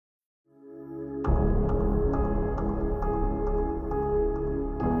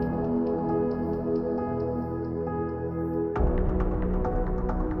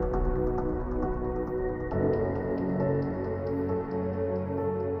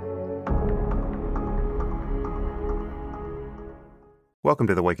Welcome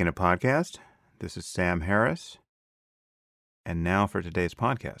to the Waking Up Podcast. This is Sam Harris. And now for today's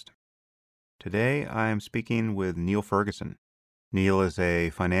podcast. Today I am speaking with Niall Ferguson. Niall is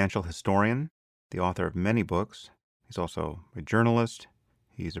a financial historian, the author of many books. He's also a journalist.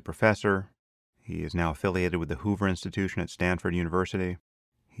 He's a professor. He is now affiliated with the Hoover Institution at Stanford University.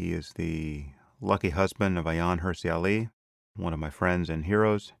 He is the lucky husband of Ayaan Hirsi Ali, one of my friends and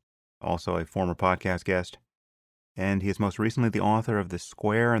heroes, also a former podcast guest. And he is most recently the author of The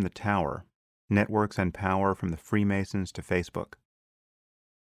Square and the Tower, Networks and Power from the Freemasons to Facebook.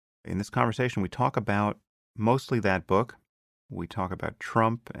 In this conversation, we talk about mostly that book. We talk about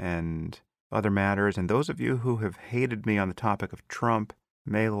Trump and other matters, and those of you who have hated me on the topic of Trump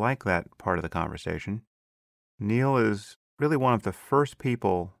may like that part of the conversation. Niall is really one of the first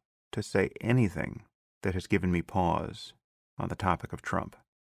people to say anything that has given me pause on the topic of Trump.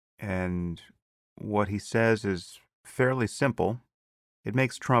 And what he says is fairly simple. It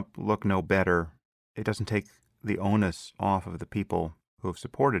makes Trump look no better. It doesn't take the onus off of the people who have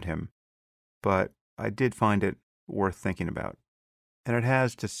supported him. But I did find it worth thinking about. And it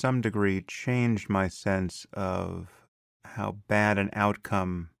has, to some degree, changed my sense of how bad an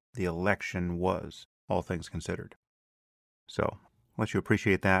outcome the election was, all things considered. So, I'll let you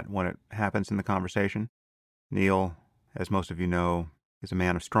appreciate that when it happens in the conversation. Niall, as most of you know, is a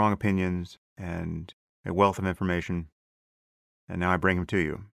man of strong opinions and a wealth of information, and now I bring him to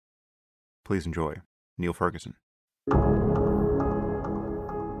you. Please enjoy Niall Ferguson.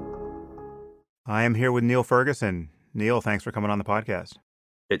 I am here with Niall Ferguson. Niall, thanks for coming on the podcast.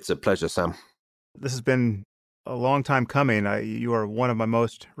 It's a pleasure, Sam. This has been a long time coming. You are one of my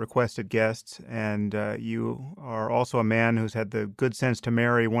most requested guests, and you are also a man who's had the good sense to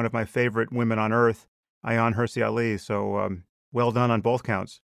marry one of my favorite women on earth, Ayaan Hirsi Ali, so well done on both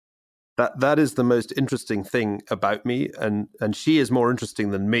counts. That is the most interesting thing about me, and she is more interesting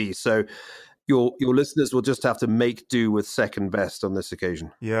than me. So your listeners will just have to make do with second best on this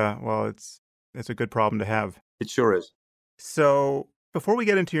occasion. Yeah, well, it's a good problem to have. It sure is. So before we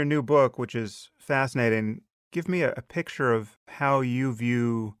get into your new book, which is fascinating, give me a picture of how you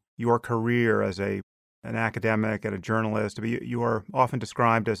view your career as an academic and a journalist. You are often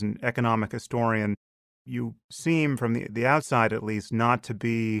described as an economic historian. You seem, from the outside at least, not to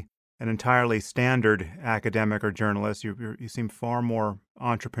be an entirely standard academic or journalist. You seem far more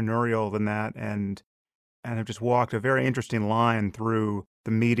entrepreneurial than that, and have just walked a very interesting line through the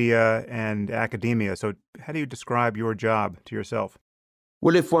media and academia. So how do you describe your job to yourself?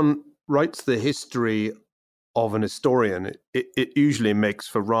 Well, if one writes the history of an historian, it usually makes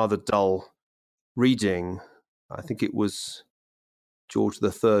for rather dull reading. I think it was George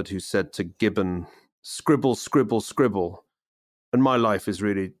III who said to Gibbon, "Scribble, scribble, scribble." And my life is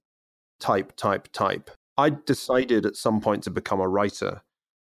really type, type, type. I decided at some point to become a writer,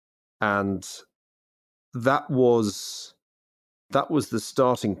 and that was the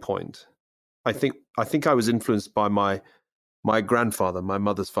starting point. I think I was influenced by my grandfather. My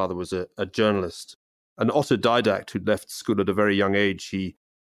mother's father was a journalist, an autodidact who'd left school at a very young age.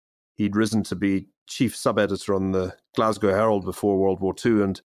 He'd risen to be chief sub-editor on the Glasgow Herald before World War II,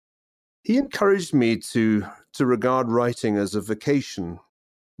 and he encouraged me to regard writing as a vocation.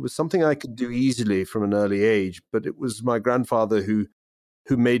 It was something I could do easily from an early age, but it was my grandfather who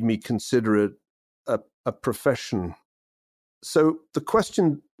made me consider it a profession. So the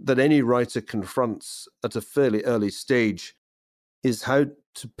question that any writer confronts at a fairly early stage is how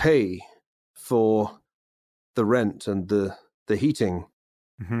to pay for the rent and the heating.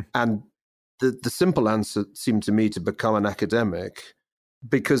 Mm-hmm. And the simple answer seemed to me to become an academic,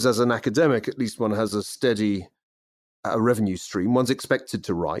 because as an academic, at least one has a steady revenue stream. One's expected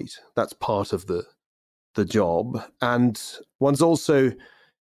to write. That's part of the job. And one's also,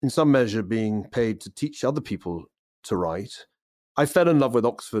 in some measure, being paid to teach other people to write. I fell in love with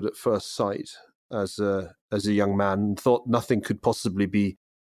Oxford at first sight as a young man, and thought nothing could possibly be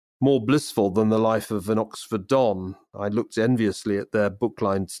more blissful than the life of an Oxford Don. I looked enviously at their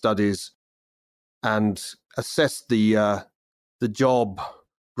book-lined studies and assessed the job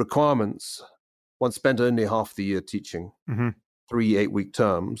requirements. One spent only half the year teaching, 3 8-week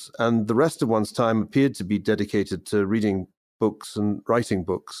terms, and the rest of one's time appeared to be dedicated to reading books and writing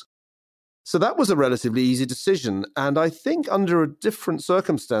books. So that was a relatively easy decision. And I think under different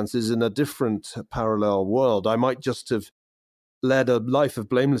circumstances in a different parallel world, I might just have led a life of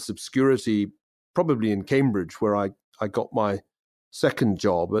blameless obscurity, probably in Cambridge, where I got my second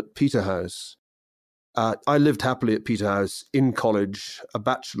job at Peterhouse. I lived happily at Peterhouse in college, a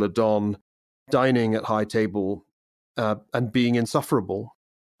bachelor don, dining at high table, and being insufferable.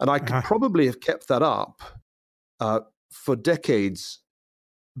 And I could probably have kept that up for decades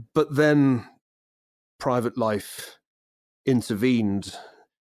But then private life intervened,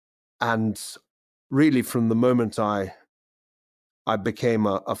 and really from the moment I became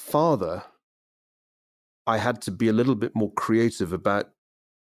a father, I had to be a little bit more creative about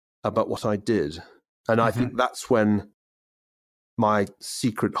what I did. And I Hmm. think that's when my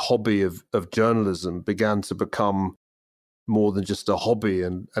secret hobby of journalism began to become more than just a hobby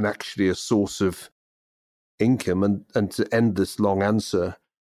and actually a source of income. And to end this long answer,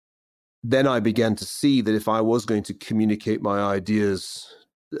 then I began to see that if I was going to communicate my ideas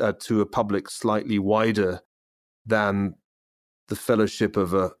to a public slightly wider than the fellowship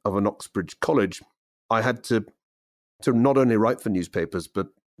of an Oxbridge college, I had to not only write for newspapers but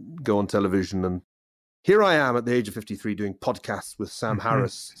go on television. And here I am at the age of 53 doing podcasts with Sam Hmm.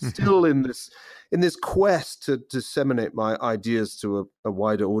 Harris, still in this quest to disseminate my ideas to a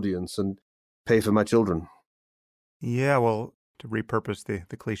wider audience and pay for my children. Yeah, well, to repurpose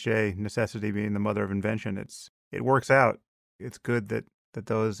the cliche, necessity being the mother of invention, it works out. It's good that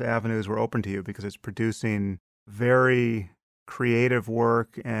those avenues were open to you because it's producing very creative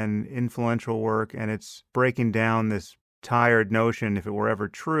work and influential work, and it's breaking down this tired notion, if it were ever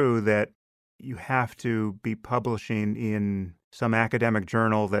true, that you have to be publishing in some academic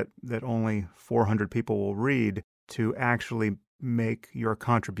journal that only 400 people will read to actually make your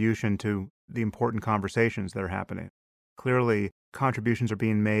contribution to the important conversations that are happening. Clearly, contributions are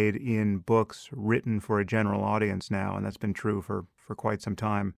being made in books written for a general audience now, and that's been true for quite some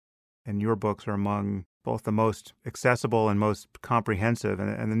time. And your books are among both the most accessible and most comprehensive.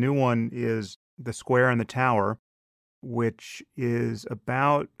 And the new one is The Square and the Tower, which is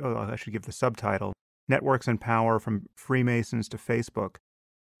about, oh, I should give the subtitle, Networks and Power from Freemasons to Facebook.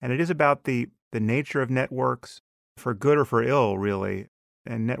 And it is about the nature of networks, for good or for ill, really.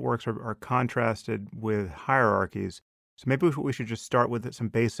 And networks are contrasted with hierarchies. So maybe we should just start with some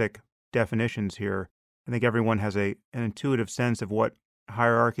basic definitions here. I think everyone has an intuitive sense of what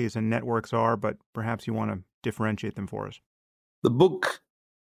hierarchies and networks are, but perhaps you want to differentiate them for us. The book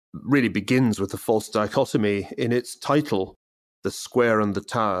really begins with a false dichotomy in its title, The Square and the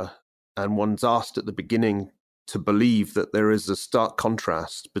Tower. And one's asked at the beginning to believe that there is a stark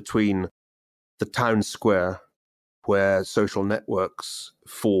contrast between the town square, where social networks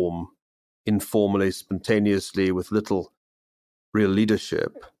form informally, spontaneously, with little real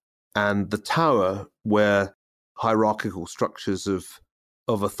leadership, and the tower, where hierarchical structures of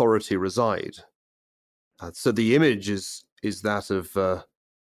authority reside. So the image is that of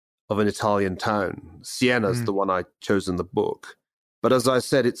an Italian town. Siena's the one I chose in the book. But as I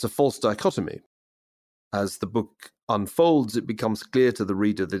said, it's a false dichotomy. As the book unfolds, it becomes clear to the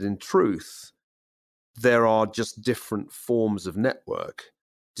reader that in truth, there are just different forms of network,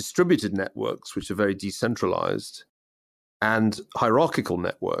 distributed networks, which are very decentralized, and hierarchical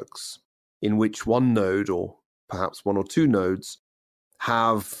networks, in which one node, or perhaps one or two nodes,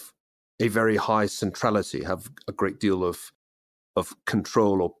 have a very high centrality, have a great deal of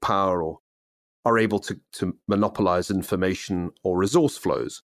control or power, or are able to monopolize information or resource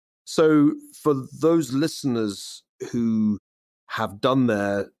flows. So for those listeners who have done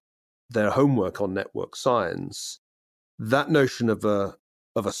their homework on network science, that notion of a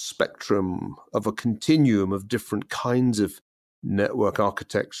spectrum, of a continuum of different kinds of network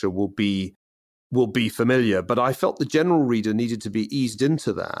architecture will be familiar. But I felt the general reader needed to be eased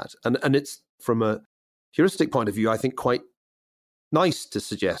into that. And it's, from a heuristic point of view, I think quite nice to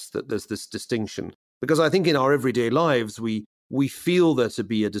suggest that there's this distinction, because I think in our everyday lives, we feel there to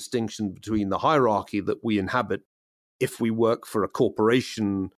be a distinction between the hierarchy that we inhabit if we work for a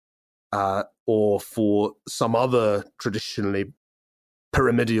corporation or for some other traditionally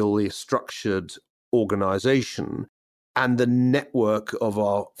pyramidally structured organization, and the network of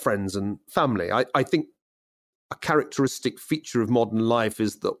our friends and family. I think a characteristic feature of modern life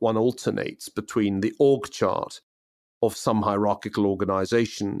is that one alternates between the org chart of some hierarchical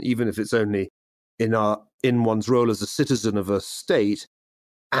organization, even if it's only in one's role as a citizen of a state,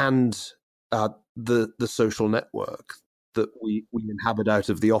 and the social network that we inhabit out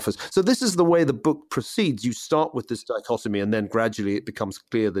of the office. So this is the way the book proceeds. You start with this dichotomy, and then gradually it becomes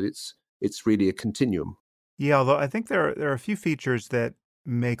clear that it's really a continuum. Yeah, although I think there are a few features that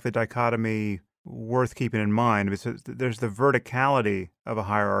make the dichotomy worth keeping in mind. Because there's the verticality of a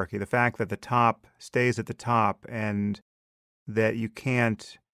hierarchy, the fact that the top stays at the top and that you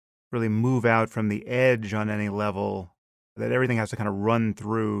can't really move out from the edge on any level, that everything has to kind of run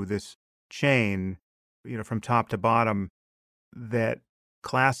through this chain, from top to bottom, that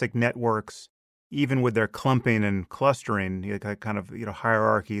classic networks, even with their clumping and clustering, kind of,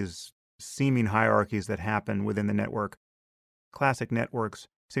 hierarchies, seeming hierarchies that happen within the network, classic networks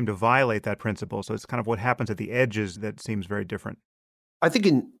seem to violate that principle. So it's kind of what happens at the edges that seems very different. I think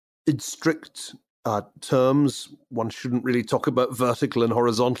in strict terms, one shouldn't really talk about vertical and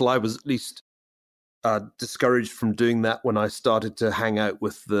horizontal. I was at least discouraged from doing that when I started to hang out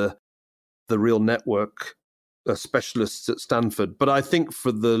with the real network specialists at Stanford. But I think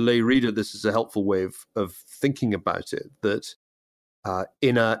for the lay reader, this is a helpful way of thinking about it, that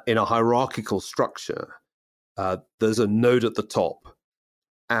in a hierarchical structure, there's a node at the top.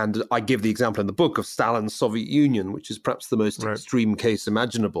 And I give the example in the book of Stalin's Soviet Union, which is perhaps the most extreme case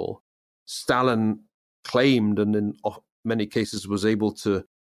imaginable. Stalin claimed, and in many cases was able to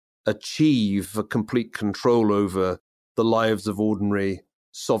achieve a complete control over the lives of ordinary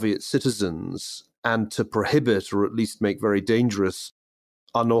Soviet citizens and to prohibit or at least make very dangerous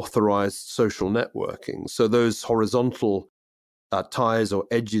unauthorized social networking. So those horizontal ties or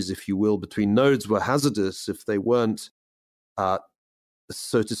edges, if you will, between nodes were hazardous if they weren't,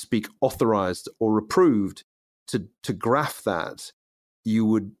 so to speak, authorized or approved. To graph that, you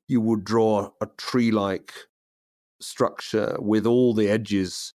would draw a tree-like structure with all the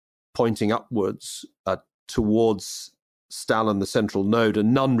edges pointing upwards towards Stalin, the central node,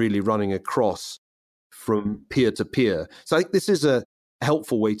 and none really running across from peer to peer. So I think this is a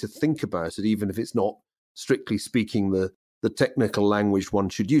helpful way to think about it, even if it's not, strictly speaking, the technical language one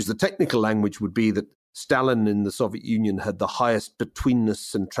should use. The technical language would be that Stalin in the Soviet Union had the highest betweenness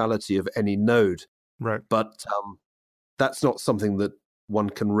centrality of any node. Right. But that's not something that one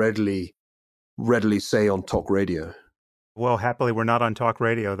can readily say on talk radio. Well, happily, we're not on talk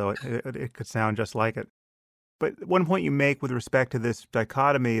radio, though it could sound just like it. But one point you make with respect to this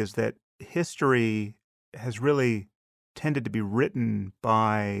dichotomy is that history has really tended to be written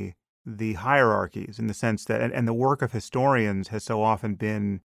by the hierarchies, in the sense that, and the work of historians has so often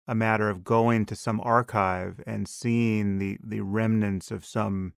been a matter of going to some archive and seeing the remnants of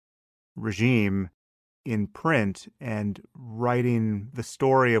some regime in print and writing the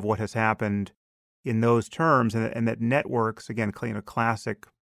story of what has happened in those terms, and that networks, again, classic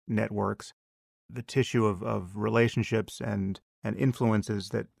networks, the tissue of relationships and influences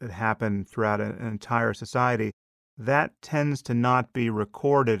that happen throughout an entire society, that tends to not be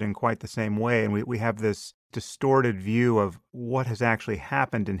recorded in quite the same way. And we have this distorted view of what has actually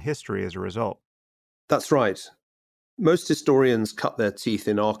happened in history as a result. That's right. Most historians cut their teeth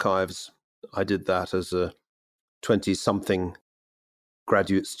in archives. I did that as a 20-something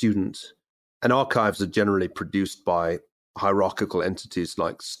graduate student. And archives are generally produced by hierarchical entities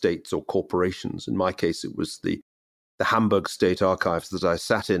like states or corporations. In my case, it was the Hamburg State Archives that I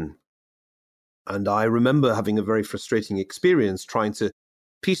sat in. And I remember having a very frustrating experience trying to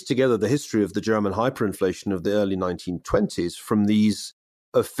piece together the history of the German hyperinflation of the early 1920s from these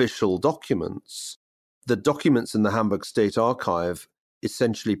official documents. The documents in the Hamburg State Archive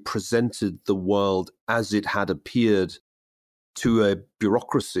essentially presented the world as it had appeared to a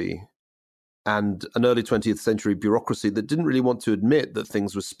bureaucracy, and an early 20th century bureaucracy that didn't really want to admit that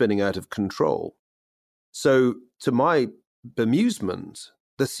things were spinning out of control. So, to my bemusement,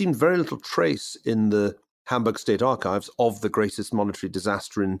 there seemed very little trace in the Hamburg State Archives of the greatest monetary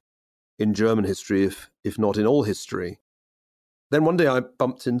disaster in German history, if not in all history. Then one day I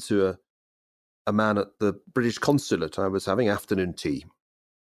bumped into a man at the British consulate. I was having afternoon tea,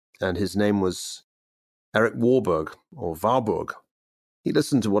 and his name was Eric Warburg, or Warburg. He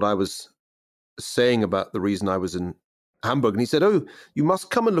listened to what I was saying about the reason I was in Hamburg, and he said, "Oh, you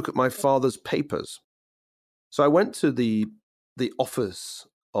must come and look at my father's papers." So I went to the office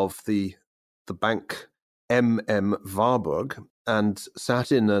of the bank M.M. Warburg and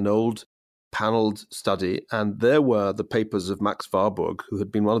sat in an old paneled study, and there were the papers of Max Warburg, who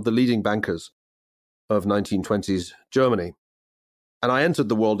had been one of the leading bankers of 1920s Germany. And I entered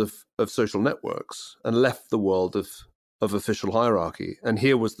the world of social networks and left the world of official hierarchy. And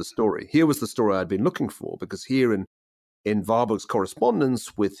here was the story. Here was the story I'd been looking for, because here in Warburg's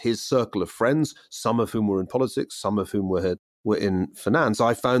correspondence with his circle of friends, some of whom were in politics, some of whom were in finance,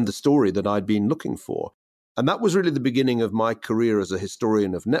 I found the story that I'd been looking for. And that was really the beginning of my career as a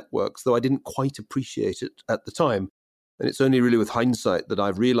historian of networks, though I didn't quite appreciate it at the time. And it's only really with hindsight that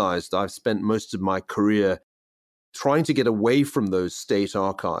I've realized I've spent most of my career trying to get away from those state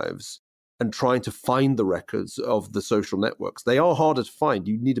archives and trying to find the records of the social networks. They are harder to find.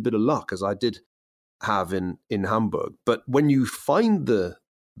 You need a bit of luck, as I did have in Hamburg. But when you find the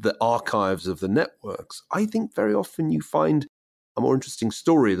archives of the networks, I think very often you find a more interesting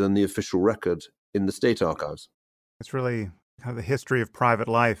story than the official record in the state archives. It's really kind of the history of private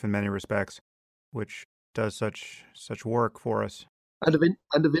life in many respects, which does such work for us. And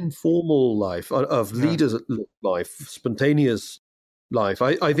of informal life, of leaders' life, spontaneous life.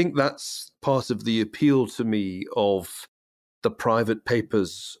 I think that's part of the appeal to me of the private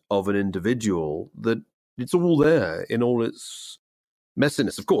papers of an individual, that it's all there in all its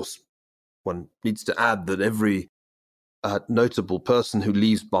messiness. Of course, one needs to add that every notable person who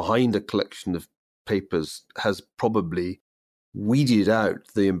leaves behind a collection of papers has probably weeded out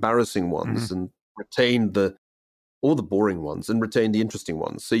the embarrassing ones and retained all the boring ones and retained the interesting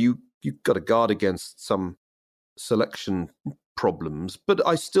ones. So you've got to guard against some selection problems. But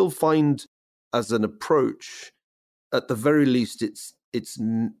I still find, as an approach, at the very least, it's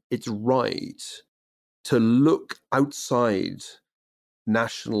right to look outside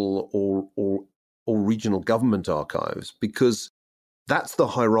national or regional government archives, because that's the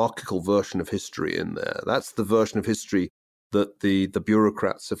hierarchical version of history in there. That's the version of history that the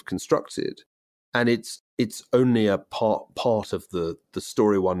bureaucrats have constructed, and it's only a part of the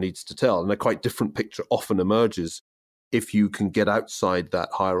story one needs to tell. And a quite different picture often emerges if you can get outside that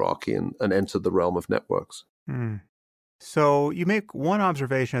hierarchy and enter the realm of networks. So you make one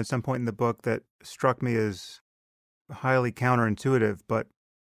observation at some point in the book that struck me as highly counterintuitive, but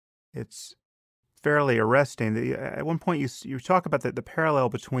it's fairly arresting. At one point you talk about the parallel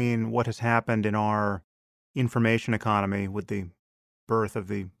between what has happened in our information economy with the birth of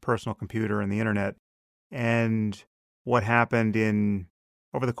the personal computer and the internet, and what happened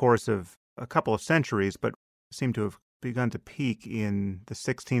over the course of a couple of centuries, but seemed to have begun to peak in the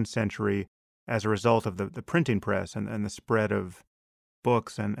 16th century as a result of the printing press and the spread of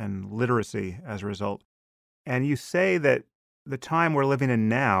books and literacy as a result. And you say that the time we're living in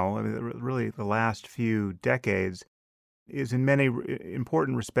now, I mean, really the last few decades, is in many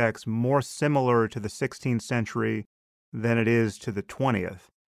important respects more similar to the 16th century than it is to the 20th.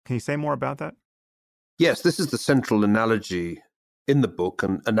 Can you say more about that? Yes, this is the central analogy in the book.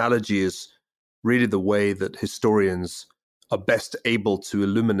 And analogy is really the way that historians are best able to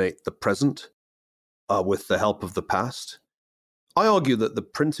illuminate the present with the help of the past. I argue that the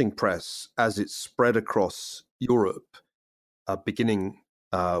printing press, as it spread across Europe, beginning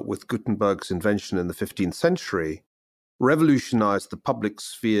with Gutenberg's invention in the 15th century, revolutionized the public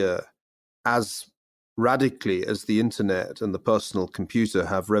sphere as radically as the internet and the personal computer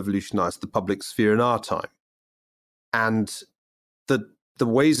have revolutionized the public sphere in our time. And the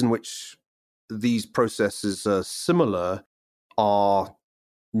ways in which these processes are similar are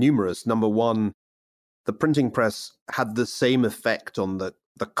numerous. Number one, the printing press had the same effect on the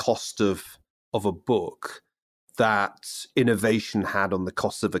cost of a book that innovation had on the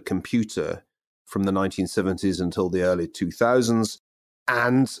cost of a computer from the 1970s until the early 2000s.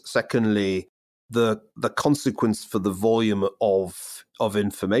 And secondly, the consequence for the volume of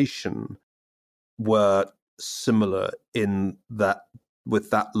information were similar in that, with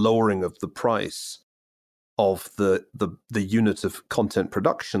that lowering of the price of the unit of content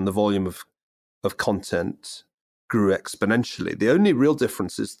production, the volume of content grew exponentially. The only real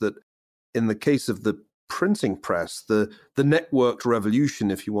difference is that in the case of the printing press, the networked revolution,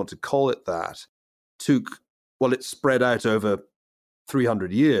 if you want to call it that, it spread out over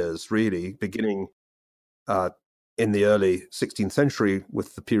 300 years, really, beginning in the early 16th century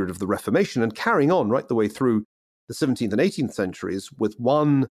with the period of the Reformation and carrying on right the way through the 17th and 18th centuries with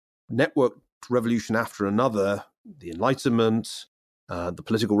one networked revolution after another, the Enlightenment, the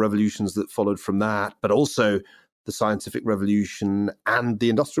political revolutions that followed from that, but also the scientific revolution and the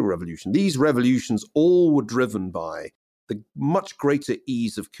industrial revolution. These revolutions all were driven by the much greater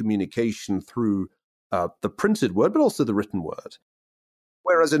ease of communication through the printed word, but also the written word.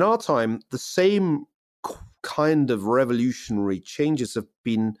 Whereas in our time, the same kind of revolutionary changes have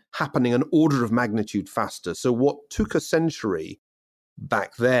been happening an order of magnitude faster. So what took a century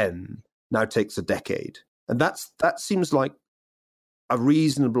back then now takes a decade. And that seems like a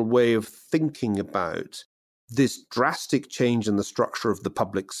reasonable way of thinking about this drastic change in the structure of the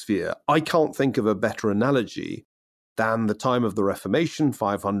public sphere. I can't think of a better analogy than the time of the Reformation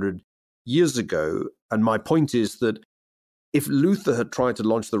 500 years ago. And my point is that if Luther had tried to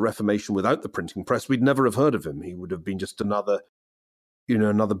launch the Reformation without the printing press, we'd never have heard of him. He would have been just another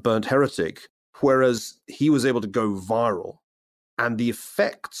burnt heretic. Whereas he was able to go viral. And the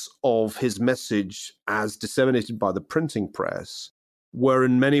effects of his message as disseminated by the printing press were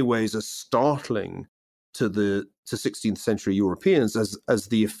in many ways as startling to 16th century Europeans as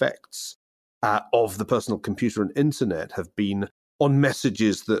the effects of the personal computer and internet have been on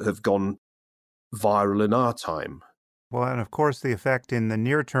messages that have gone viral in our time. Well, and of course, the effect in the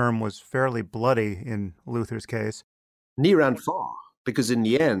near term was fairly bloody in Luther's case. Near and far, because in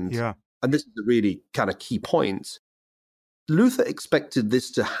the end, yeah. And this is a really kind of key point, Luther expected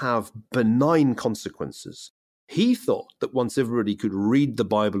this to have benign consequences. He thought that once everybody could read the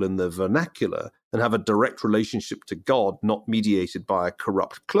Bible in their vernacular and have a direct relationship to God, not mediated by a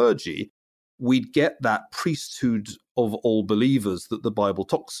corrupt clergy, we'd get that priesthood of all believers that the Bible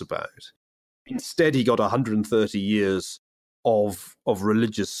talks about. Instead, he got 130 years of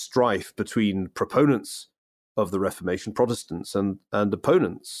religious strife between proponents of the Reformation, Protestants, and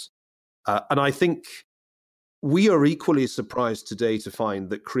opponents. And I think we are equally surprised today to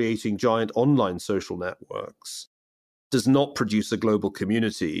find that creating giant online social networks does not produce a global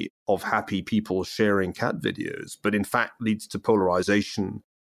community of happy people sharing cat videos, but in fact leads to polarization.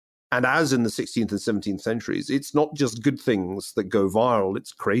 And as in the 16th and 17th centuries, it's not just good things that go viral,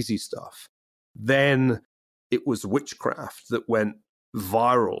 it's crazy stuff. Then it was witchcraft that went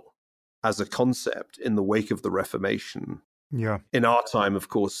viral as a concept in the wake of the Reformation. Yeah. In our time, of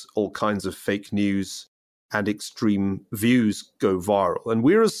course, all kinds of fake news and extreme views go viral. And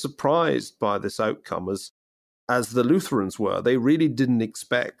we're as surprised by this outcome as the Lutherans were. They really didn't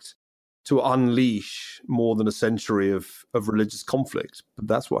expect to unleash more than a century of religious conflict. But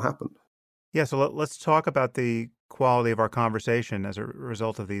that's what happened. Yeah, so let's talk about the quality of our conversation as a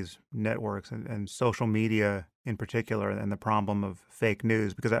result of these networks and social media in particular, and the problem of fake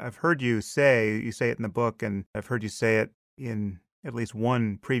news. Because I've heard you say it in the book, and I've heard you say it in at least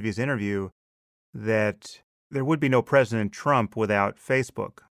one previous interview, that there would be no President Trump without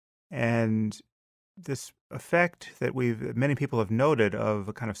Facebook. And this effect that many people have noted of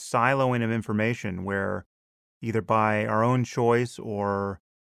a kind of siloing of information where either by our own choice or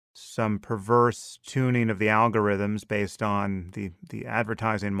some perverse tuning of the algorithms based on the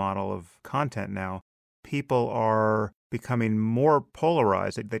advertising model of content now, people are becoming more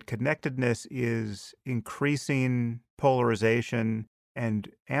polarized, that connectedness is increasing polarization and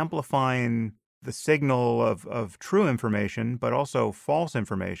amplifying the signal of true information, but also false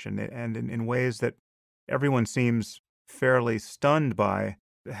information, and in ways that everyone seems fairly stunned by.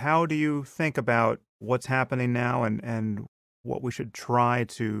 How do you think about what's happening now and what we should try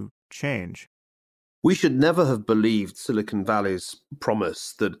to change? We should never have believed Silicon Valley's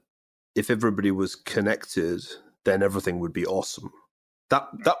promise that if everybody was connected, then everything would be awesome.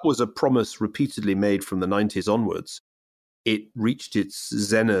 That was a promise repeatedly made from the 90s onwards. It reached its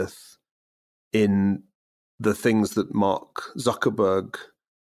zenith in the things that Mark Zuckerberg,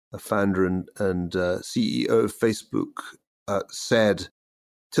 a founder and CEO of Facebook, said,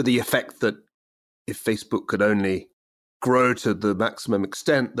 to the effect that if Facebook could only grow to the maximum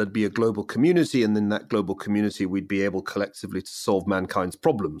extent, there'd be a global community, and in that global community, we'd be able collectively to solve mankind's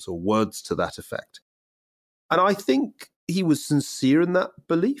problems, or words to that effect. And I think he was sincere in that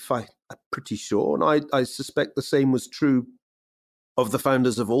belief, I'm pretty sure. And I suspect the same was true of the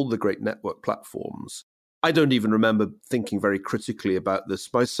founders of all the great network platforms. I don't even remember thinking very critically about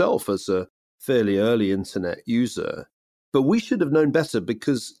this myself as a fairly early internet user. But we should have known better,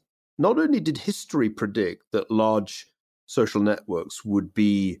 because not only did history predict that large social networks would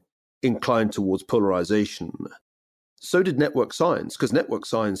be inclined towards polarization, so did network science, because network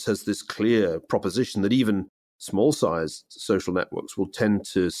science has this clear proposition that even small-sized social networks will tend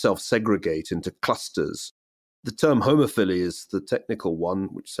to self-segregate into clusters. The term homophily is the technical one,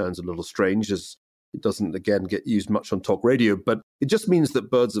 which sounds a little strange, as it doesn't, again, get used much on talk radio, but it just means that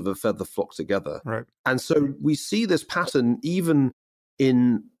birds of a feather flock together. Right. And so we see this pattern even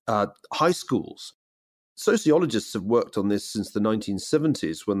in high schools. Sociologists have worked on this since the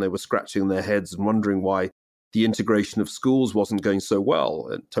 1970s, when they were scratching their heads and wondering why the integration of schools wasn't going so well.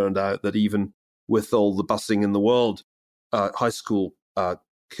 It turned out that even with all the busing in the world, high school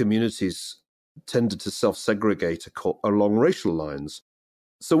communities tended to self-segregate along racial lines.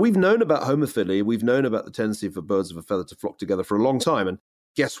 So we've known about homophily, we've known about the tendency for birds of a feather to flock together for a long time. And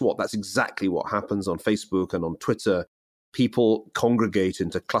guess what? That's exactly what happens on Facebook and on Twitter. People congregate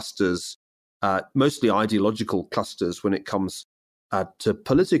into clusters, mostly ideological clusters when it comes to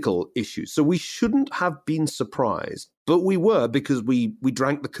political issues. So we shouldn't have been surprised, but we were, because we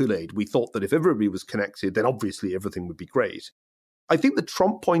drank the Kool-Aid. We thought that if everybody was connected, then obviously everything would be great. I think the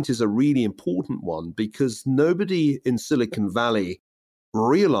Trump point is a really important one, because nobody in Silicon Valley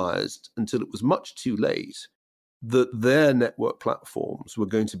realized until it was much too late that their network platforms were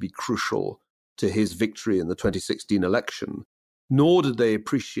going to be crucial to his victory in the 2016 election. Nor did they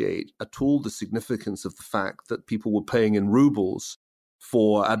appreciate at all the significance of the fact that people were paying in rubles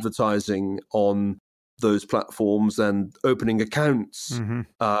for advertising on those platforms and opening accounts,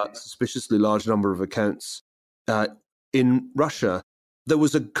 suspiciously large number of accounts in Russia. There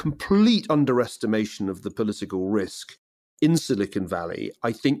was a complete underestimation of the political risk in Silicon Valley,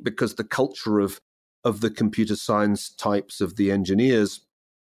 I think because the culture of the computer science types, of the engineers,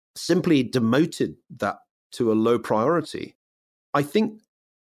 simply demoted that to a low priority. I think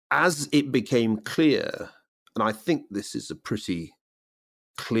as it became clear, and I think this is a pretty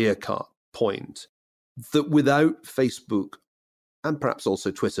clear-cut point, that without Facebook and perhaps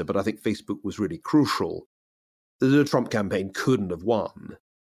also Twitter, but I think Facebook was really crucial, the Trump campaign couldn't have won.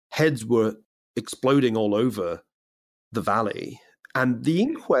 Heads were exploding all over the Valley, and the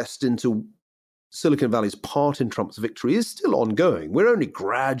inquest into Silicon Valley's part in Trump's victory is still ongoing. We're only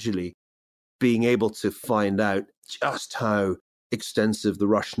gradually being able to find out just how extensive the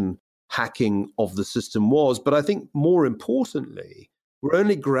Russian hacking of the system was. But I think more importantly, we're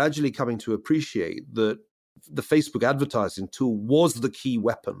only gradually coming to appreciate that the Facebook advertising tool was the key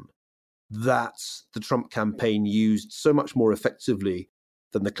weapon that the Trump campaign used so much more effectively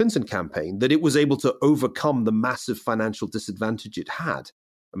than the Clinton campaign, that it was able to overcome the massive financial disadvantage it had.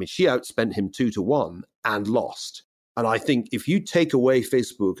 I mean, she outspent him 2-1 and lost. And I think if you take away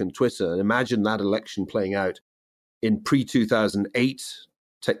Facebook and Twitter and imagine that election playing out in pre-2008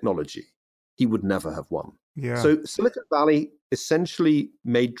 technology, he would never have won. Yeah. So Silicon Valley essentially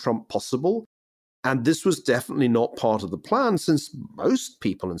made Trump possible. And this was definitely not part of the plan, since most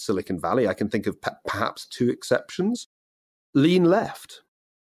people in Silicon Valley, I can think of perhaps 2 exceptions, lean left.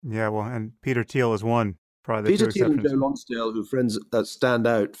 Yeah, well, and Peter Thiel is one, probably the Peter 2 Thiel and exceptions. Joe Lonsdale, who friends that stand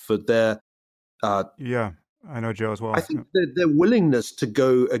out for their yeah, I know Joe as well. I think their willingness to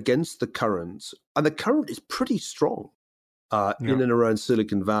go against the current, and the current is pretty strong in and around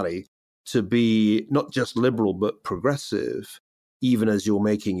Silicon Valley, to be not just liberal but progressive, even as you're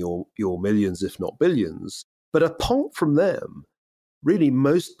making your millions, if not billions. But apart from them, really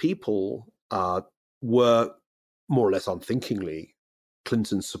most people were more or less unthinkingly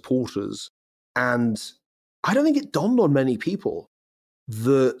Clinton supporters. And I don't think it dawned on many people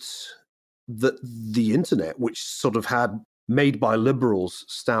that the internet, which sort of had made by liberals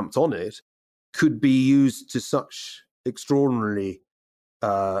stamped on it, could be used to such extraordinary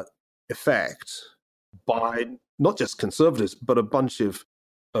effect by not just conservatives, but a bunch of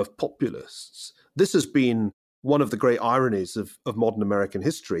populists. This has been one of the great ironies of modern American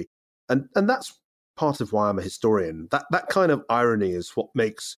history. And that's part of why I'm a historian. That kind of irony is what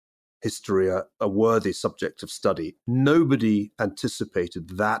makes history a worthy subject of study. Nobody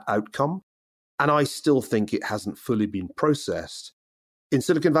anticipated that outcome. And I still think it hasn't fully been processed in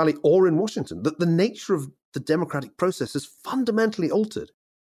Silicon Valley or in Washington, that the nature of the democratic process is fundamentally altered.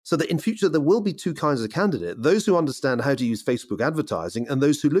 So that in future, there will be 2 kinds of candidate: those who understand how to use Facebook advertising and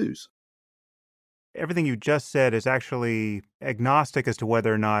those who lose. Everything you just said is actually agnostic as to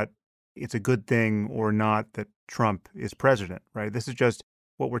whether or not it's a good thing or not that Trump is president, right? This is just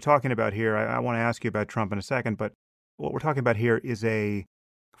what we're talking about here. I want to ask you about Trump in a second, but what we're talking about here is a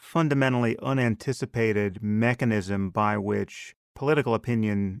fundamentally unanticipated mechanism by which political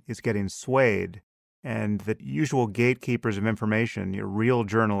opinion is getting swayed, and that usual gatekeepers of information, your real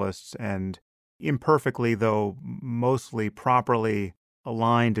journalists and imperfectly, though mostly properly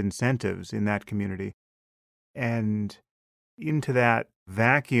aligned incentives in that community, and into that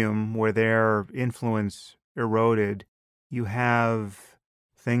vacuum where their influence eroded, you have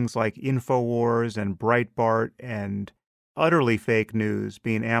things like InfoWars and Breitbart and utterly fake news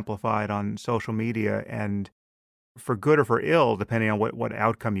being amplified on social media, and for good or for ill, depending on what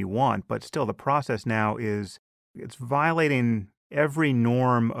outcome you want. But still, the process now it's violating every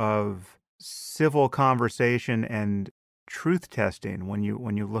norm of civil conversation and truth testing when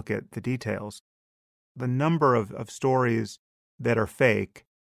you look at the details. The number of stories that are fake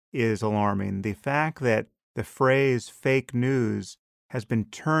is alarming. The fact that the phrase fake news has been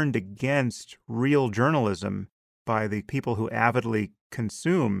turned against real journalism by the people who avidly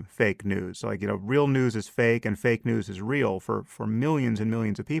consume fake news. Like, real news is fake and fake news is real for millions and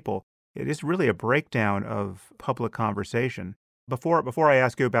millions of people. It is really a breakdown of public conversation. Before I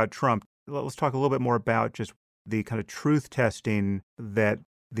ask you about Trump, let's talk a little bit more about just the kind of truth testing that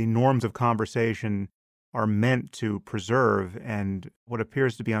the norms of conversation are meant to preserve and what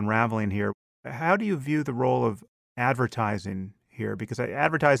appears to be unraveling here. How do you view the role of advertising here? Because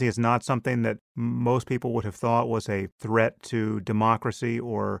advertising is not something that most people would have thought was a threat to democracy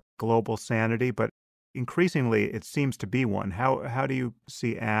or global sanity, but increasingly it seems to be one. How do you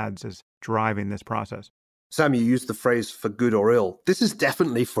see ads as driving this process? Sam, you used the phrase for good or ill. This is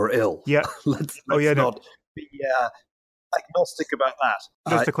definitely for ill. Yeah. let's not be agnostic about that.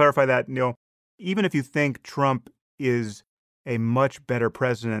 Just to clarify that, even if you think Trump is a much better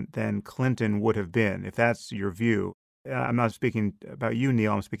president than Clinton would have been, if that's your view, I'm not speaking about you,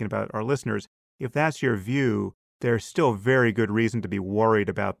 Neil, I'm speaking about our listeners. If that's your view, there's still very good reason to be worried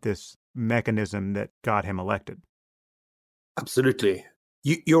about this mechanism that got him elected. Absolutely.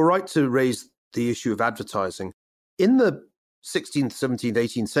 You're right to raise the issue of advertising. In the 16th, 17th,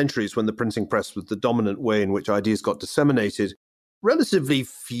 18th centuries, when the printing press was the dominant way in which ideas got disseminated, relatively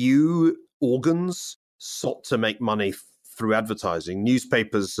few organs sought to make money through advertising.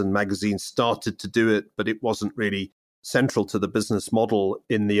 Newspapers and magazines started to do it, but it wasn't really central to the business model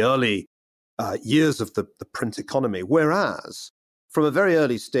in the early years of the print economy. Whereas, from a very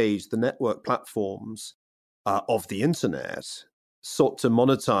early stage, the network platforms of the internet sought to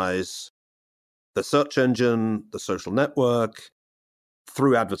monetize the search engine, the social network,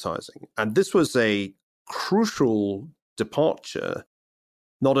 through advertising. And this was a crucial departure,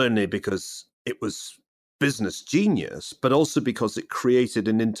 not only because it was business genius, but also because it created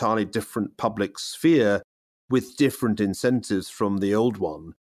an entirely different public sphere with different incentives from the old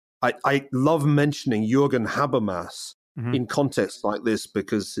one. I love mentioning Jürgen Habermas in context like this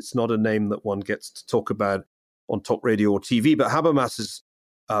because it's not a name that one gets to talk about on talk radio or TV, but Habermas's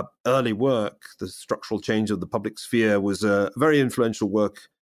early work, The Structural Change of the Public Sphere, was a very influential work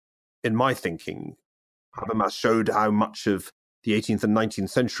in my thinking. Habermas showed how much of the 18th and 19th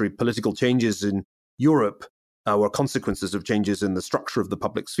century political changes in Europe were consequences of changes in the structure of the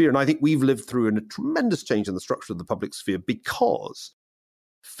public sphere. And I think we've lived through a tremendous change in the structure of the public sphere because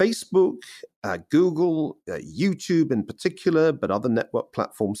Facebook, Google, YouTube in particular, but other network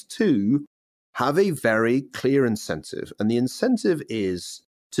platforms too, have a very clear incentive. And the incentive is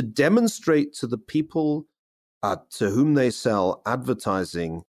to demonstrate to the people to whom they sell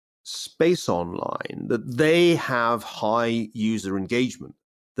advertising space online that they have high user engagement,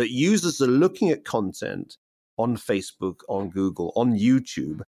 that users are looking at content on Facebook, on Google, on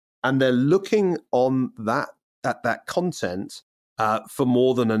YouTube, and they're looking at that content for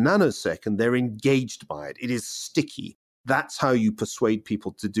more than a nanosecond. They're engaged by it. It is sticky. That's how you persuade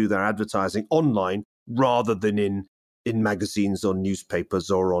people to do their advertising online rather than in magazines or newspapers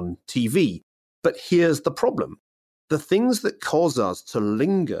or on TV. But here's the problem. The things that cause us to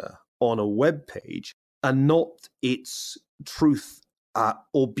linger on a web page are not its truth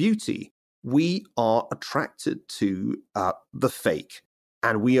or beauty. We are attracted to the fake,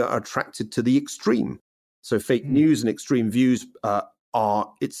 and we are attracted to the extreme. So fake news and extreme views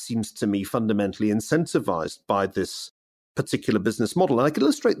are, it seems to me, fundamentally incentivized by this particular business model. And I can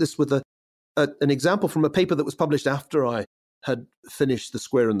illustrate this with an example from a paper that was published after I had finished The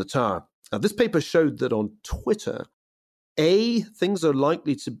Square and the Tower. This paper showed that on Twitter, things are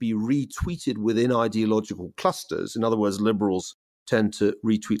likely to be retweeted within ideological clusters. In other words, liberals tend to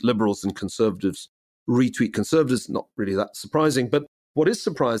retweet liberals and conservatives retweet conservatives. Not really that surprising. But what is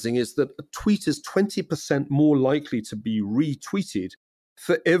surprising is that a tweet is 20% more likely to be retweeted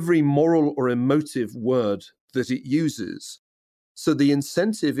for every moral or emotive word that it uses. So the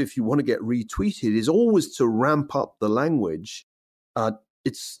incentive, if you want to get retweeted, is always to ramp up the language.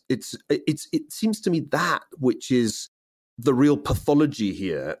 It seems to me that which is the real pathology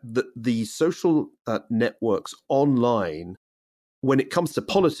here, that the social networks online, when it comes to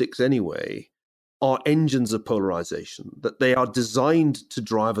politics anyway, are engines of polarization, that they are designed to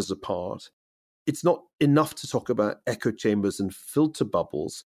drive us apart. It's not enough to talk about echo chambers and filter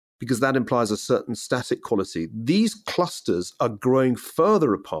bubbles, because that implies a certain static quality. These clusters are growing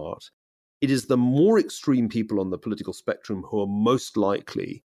further apart. It is the more extreme people on the political spectrum who are most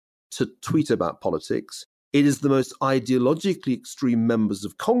likely to tweet about politics. It is the most ideologically extreme members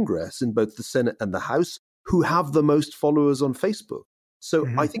of Congress in both the Senate and the House who have the most followers on Facebook. So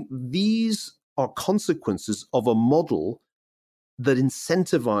I think these are consequences of a model that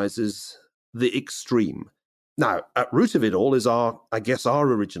incentivizes the extreme. Now, at root of it all is our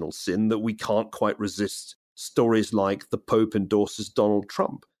original sin that we can't quite resist stories like the Pope endorses Donald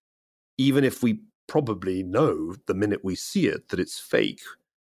Trump. Even if we probably know the minute we see it that it's fake,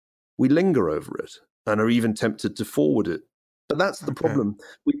 we linger over it and are even tempted to forward it. But that's the problem.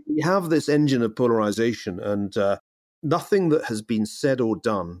 We have this engine of polarization, and nothing that has been said or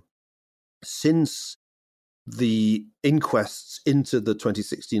done since the inquests into the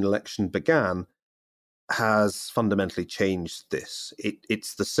 2016 election began has fundamentally changed this.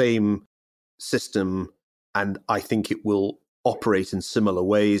 It's the same system, and I think it will operate in similar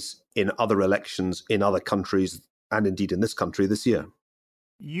ways in other elections in other countries, and indeed in this country this year.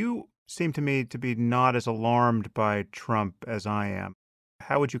 You seem to me to be not as alarmed by Trump as I am.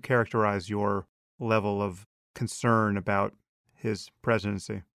 How would you characterize your level of concern about his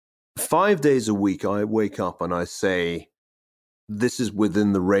presidency? 5 days a week, I wake up and I say, this is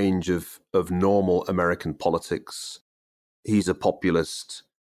within the range of normal American politics. He's a populist.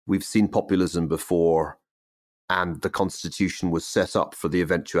 We've seen populism before, and the Constitution was set up for the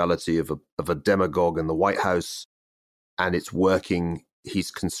eventuality of a demagogue in the White House, and it's working.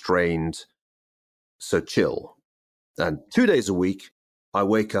 He's constrained. so chill. And 2 days a week, I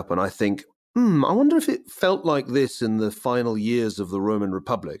wake up and I think, I wonder if it felt like this in the final years of the Roman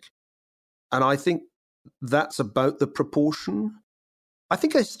Republic. And I think that's about the proportion. I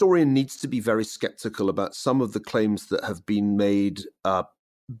think a historian needs to be very skeptical about some of the claims that have been made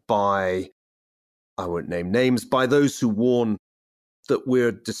by, I won't name names, by those who warn that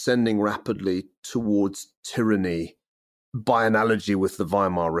we're descending rapidly towards tyranny by analogy with the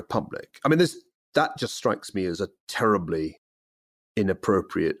Weimar Republic. I mean, that just strikes me as a terribly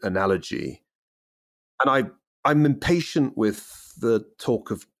inappropriate analogy. And I'm impatient with the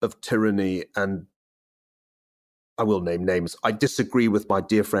talk of tyranny, and I will name names. I disagree with my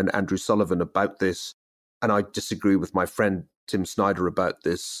dear friend Andrew Sullivan about this, and I disagree with my friend Tim Snyder about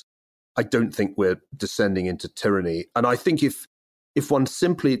this. I don't think we're descending into tyranny. And I think if one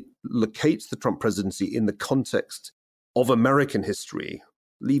simply locates the Trump presidency in the context of American history,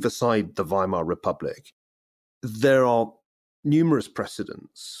 leave aside the Weimar Republic, there are numerous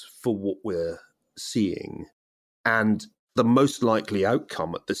precedents for what we're seeing. And the most likely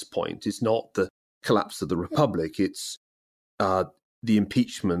outcome at this point is not the collapse of the Republic. It's the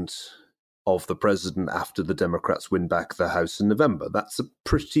impeachment of the president after the Democrats win back the House in November. That's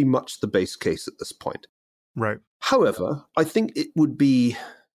pretty much the base case at this point. Right. However, I think it would be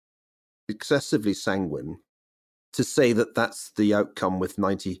excessively sanguine to say that that's the outcome with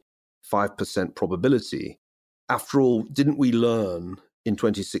 95% probability. After all, didn't we learn in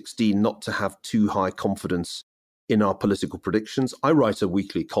 2016 not to have too high confidence in our political predictions? I write a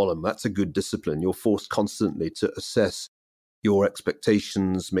weekly column. That's a good discipline. You're forced constantly to assess your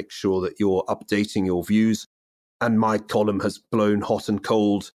expectations, make sure that you're updating your views. And my column has blown hot and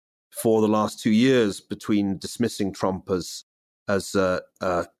cold for the last 2 years, between dismissing Trump as a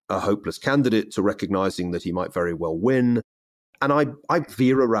hopeless candidate to recognizing that he might very well win. And I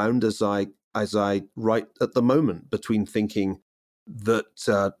veer around as I write at the moment, between thinking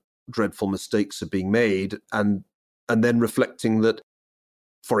that dreadful mistakes are being made and then reflecting that,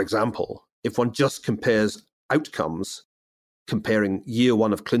 for example, if one just compares outcomes, comparing year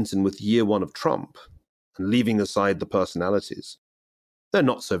one of Clinton with year one of Trump and leaving aside the personalities, they're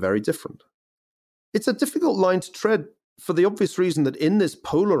not so very different. It's a difficult line to tread for the obvious reason that in this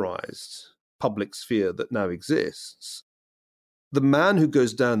polarized public sphere that now exists, the man who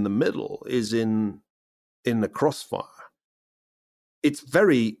goes down the middle is in the crossfire. It's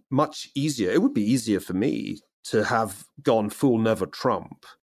very much easier. It would be easier for me to have gone full never Trump,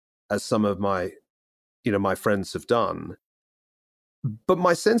 as some of my friends have done. But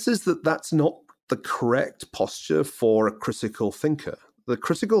my sense is that that's not the correct posture for a critical thinker. The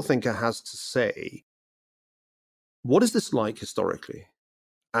critical thinker has to say, what is this like historically?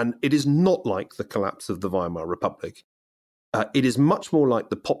 And it is not like the collapse of the Weimar Republic. It is much more like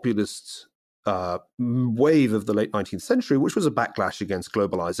the populist wave of the late 19th century, which was a backlash against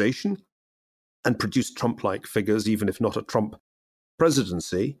globalization and produced Trump-like figures, even if not a Trump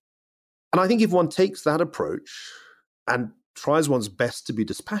presidency. And I think if one takes that approach and tries one's best to be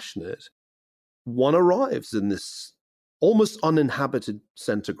dispassionate, one arrives in this almost uninhabited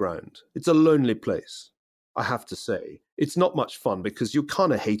center ground. It's a lonely place, I have to say. It's not much fun because you're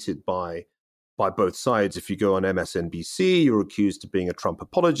kind of hated by both sides. If you go on MSNBC, you're accused of being a Trump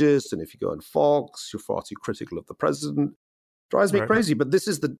apologist. And if you go on Fox, you're far too critical of the president. Drives me crazy. But this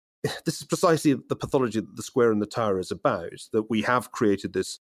is precisely the pathology that the Square and the Tower is about, that we have created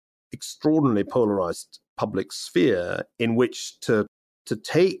this extraordinarily polarized public sphere in which to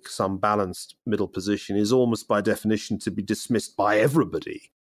take some balanced middle position is almost by definition to be dismissed by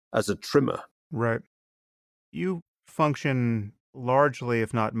everybody as a trimmer. Right. You function largely,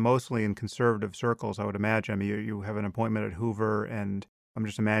 if not mostly, in conservative circles, I would imagine. I mean, you have an appointment at Hoover, and I'm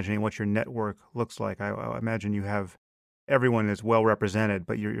just imagining what your network looks like. I imagine you have everyone is well represented,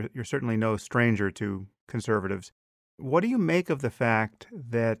 but you're certainly no stranger to conservatives. What do you make of the fact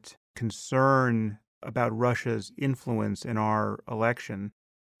that concern about Russia's influence in our election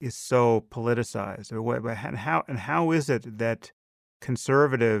is so politicized? And how is it that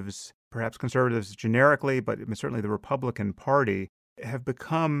conservatives, perhaps conservatives generically, but certainly the Republican Party, have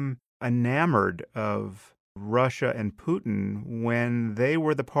become enamored of Russia and Putin when they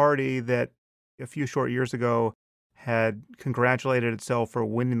were the party that a few short years ago had congratulated itself for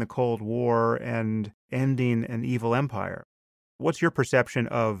winning the Cold War and ending an evil empire? What's your perception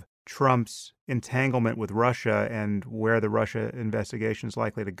of Trump's entanglement with Russia and where the Russia investigation is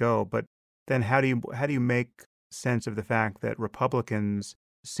likely to go? But then how do you make sense of the fact that Republicans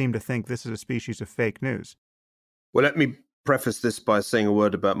seem to think this is a species of fake news? Well, let me preface this by saying a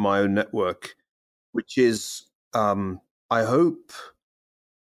word about my own network, which is, I hope,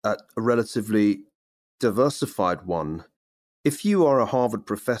 at a relatively diversified one. If you are a Harvard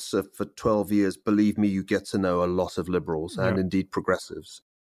professor for 12 years, believe me, you get to know a lot of liberals and indeed progressives.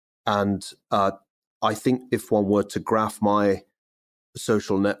 And I think if one were to graph my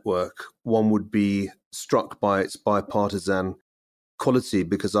social network, one would be struck by its bipartisan quality,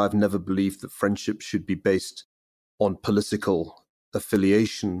 because I've never believed that friendship should be based on political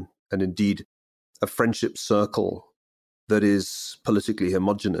affiliation. And indeed, a friendship circle that is politically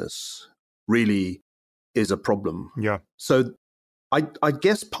homogenous really is a problem. Yeah. So I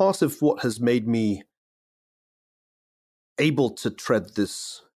guess part of what has made me able to tread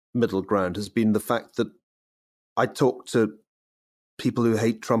this middle ground has been the fact that I talk to people who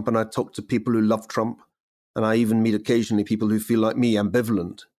hate Trump and I talk to people who love Trump, and I even meet occasionally people who feel like me,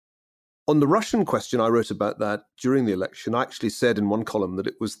 ambivalent. On the Russian question, I wrote about that during the election. I actually said in one column that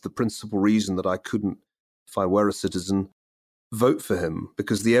it was the principal reason that I couldn't, if I were a citizen, vote for him,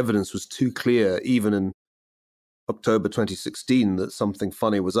 because the evidence was too clear, even in October 2016, that something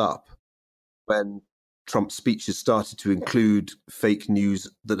funny was up when Trump's speeches started to include fake news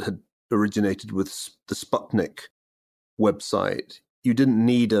that had originated with the Sputnik website. You didn't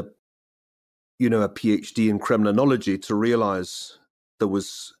need a PhD in Kremlinology to realize there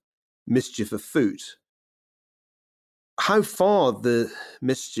was mischief afoot. How far the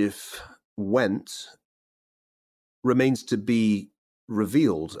mischief went remains to be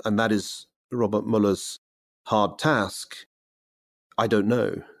revealed, and that is Robert Mueller's hard task. I don't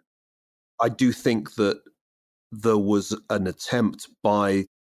know. I do think that there was an attempt by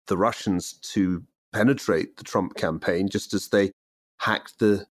the Russians to penetrate the Trump campaign, just as they hacked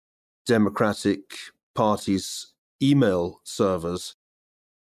the Democratic Party's email servers.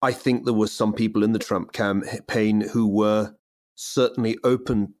 I think there were some people in the Trump campaign who were certainly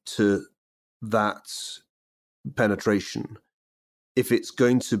open to that penetration. If it's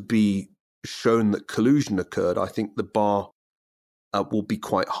going to be shown that collusion occurred, I think the bar will be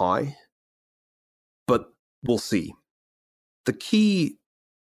quite high, but we'll see. The key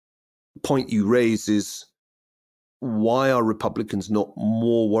point you raise is, why are Republicans not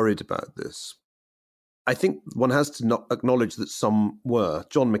more worried about this? I think one has to not acknowledge that some were.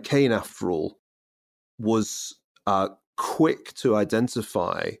 John McCain, after all, was quick to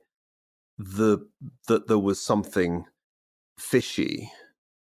identify that there was something fishy,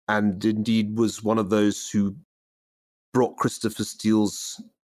 and indeed was one of those who brought Christopher Steele's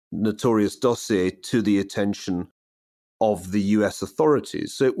notorious dossier to the attention of the US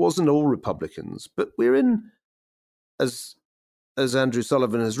authorities. So it wasn't all Republicans, but we're in, as Andrew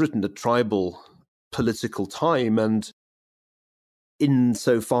Sullivan has written, a tribal political time. And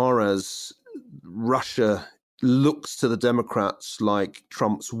insofar as Russia looks to the Democrats like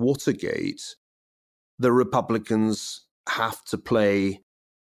Trump's Watergate, the Republicans have to play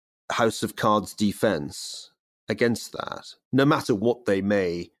House of Cards defense against that, no matter what they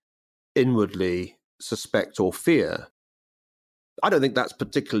may inwardly suspect or fear. I don't think that's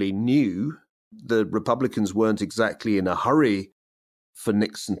particularly new. The Republicans weren't exactly in a hurry for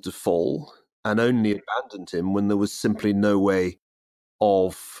Nixon to fall, and only abandoned him when there was simply no way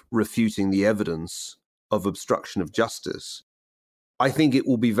of refuting the evidence of obstruction of justice. I think it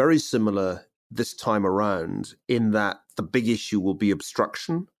will be very similar this time around, in that the big issue will be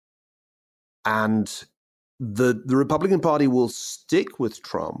obstruction, and the Republican Party will stick with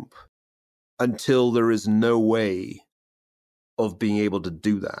Trump until there is no way of being able to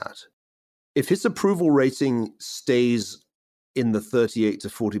do that. If his approval rating stays in the 38 to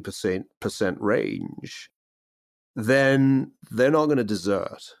 40% range, then they're not going to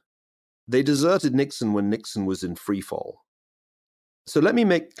desert. They deserted Nixon when Nixon was in free fall. So let me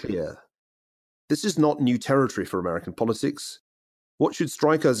make clear, this is not new territory for American politics. What should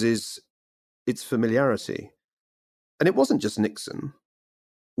strike us is its familiarity. And it wasn't just Nixon.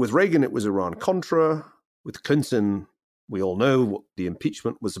 With Reagan, it was Iran-Contra. With Clinton, we all know what the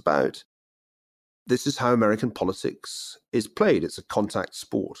impeachment was about. This is how American politics is played. It's a contact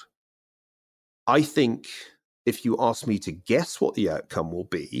sport. I think if you ask me to guess what the outcome will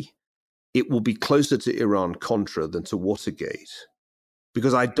be, it will be closer to Iran-Contra than to Watergate,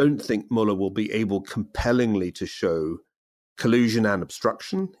 because I don't think Mueller will be able compellingly to show collusion and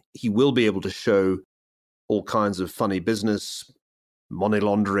obstruction. He will be able to show all kinds of funny business, money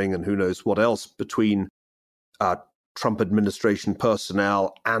laundering, and who knows what else between Trump administration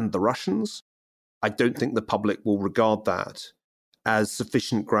personnel and the Russians. I don't think the public will regard that as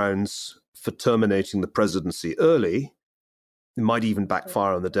sufficient grounds for terminating the presidency early. It might even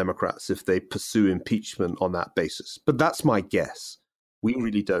backfire on the Democrats if they pursue impeachment on that basis. But that's my guess. We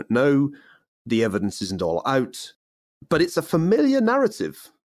really don't know. The evidence isn't all out. But it's a familiar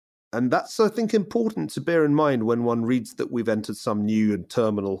narrative. And that's, I think, important to bear in mind when one reads that we've entered some new and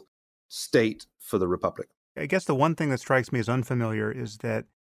terminal state for the Republic. I guess the one thing that strikes me as unfamiliar is that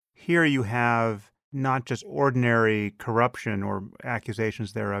here you have not just ordinary corruption or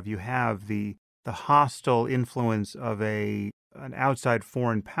accusations thereof, you have the hostile influence of an outside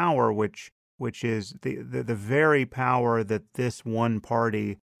foreign power, which is the very power that this one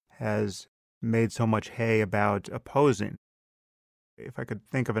party has made so much hay about opposing. If I could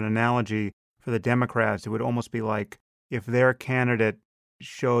think of an analogy for the Democrats, it would almost be like if their candidate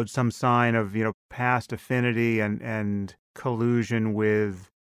showed some sign of, past affinity and collusion with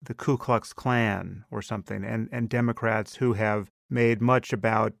the Ku Klux Klan or something, and Democrats who have made much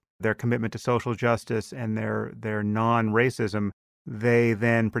about their commitment to social justice and their non-racism, they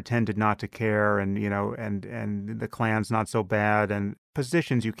then pretended not to care, and the Klan's not so bad, and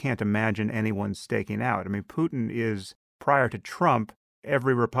positions you can't imagine anyone staking out. I mean, Putin is, prior to Trump,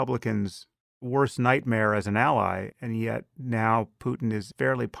 every Republican's worst nightmare as an ally, and yet now Putin is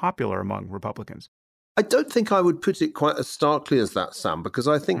fairly popular among Republicans. I don't think I would put it quite as starkly as that, Sam, because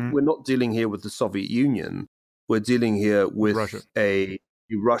I think we're not dealing here with the Soviet Union. We're dealing here with a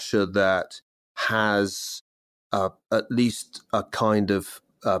Russia that has at least a kind of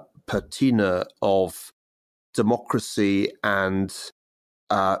patina of democracy and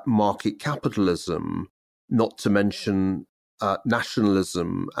market capitalism, not to mention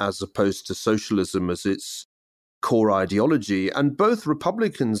nationalism as opposed to socialism as its core ideology. And both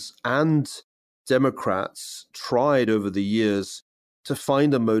Republicans and Democrats tried over the years to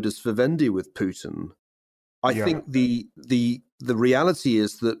find a modus vivendi with Putin. I think the reality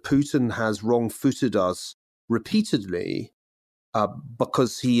is that Putin has wrong-footed us repeatedly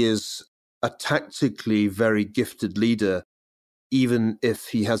because he is a tactically very gifted leader, even if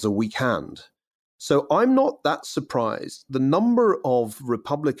he has a weak hand. So I'm not that surprised. The number of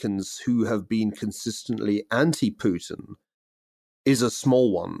Republicans who have been consistently anti-Putin is a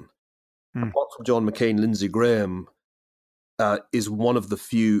small one. Apart from John McCain, Lindsey Graham is one of the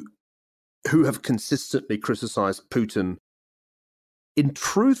few who have consistently criticized Putin. In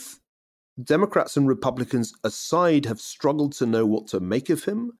truth, Democrats and Republicans aside have struggled to know what to make of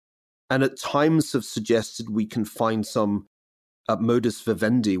him, and at times have suggested we can find some modus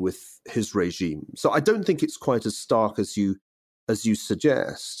vivendi with his regime. So I don't think it's quite as stark as you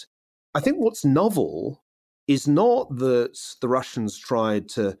suggest. I think what's novel is not that the Russians tried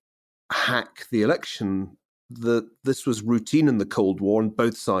to hack the election, that this was routine in the Cold War, and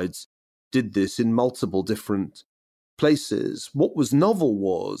both sides did this in multiple different places. What was novel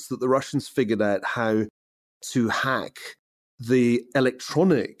was that the Russians figured out how to hack the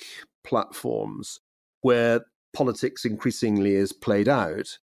electronic platforms where politics increasingly is played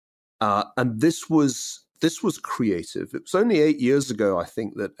out. And this was creative. It was only 8 years ago, I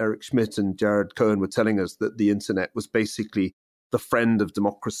think, that Eric Schmidt and Jared Cohen were telling us that the internet was basically the friend of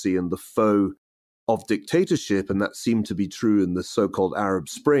democracy and the foe of dictatorship, and that seemed to be true in the so-called Arab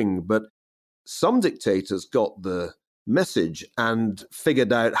Spring. But some dictators got the message and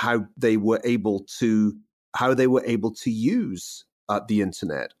figured out how they were able to use the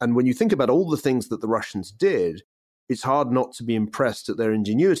internet. And when you think about all the things that the Russians did, it's hard not to be impressed at their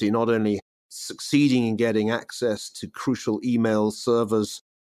ingenuity, not only succeeding in getting access to crucial email servers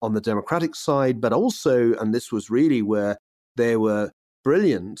on the Democratic side, but also, and this was really where they were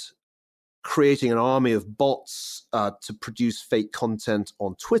brilliant, creating an army of bots to produce fake content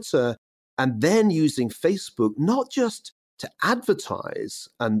on Twitter, and then using Facebook not just to advertise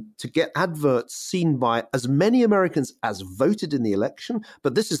and to get adverts seen by as many Americans as voted in the election,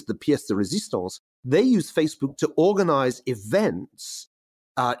 but this is the pièce de résistance. They use Facebook to organize events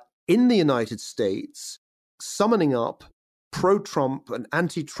in the United States, summoning up pro-Trump and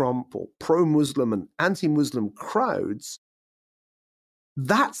anti-Trump or pro-Muslim and anti-Muslim crowds.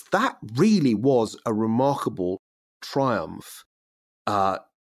 That really was a remarkable triumph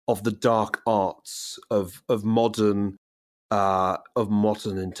of the dark arts of modern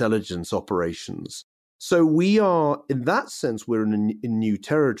intelligence operations. So we are, in that sense, we're in new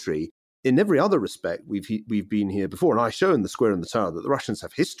territory. In every other respect, we've been here before, and I show in the Square and the Tower that the Russians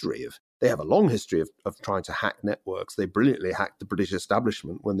have a long history of trying to hack networks. They brilliantly hacked the British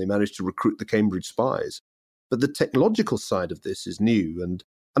establishment when they managed to recruit the Cambridge spies. But the technological side of this is new, and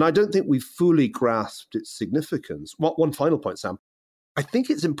I don't think we've fully grasped its significance. One final point, Sam. I think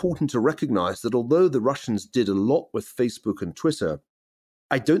it's important to recognize that although the Russians did a lot with Facebook and Twitter,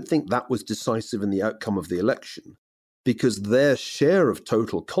 I don't think that was decisive in the outcome of the election, because their share of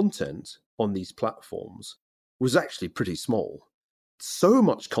total content on these platforms was actually pretty small. So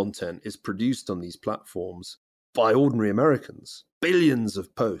much content is produced on these platforms by ordinary Americans, billions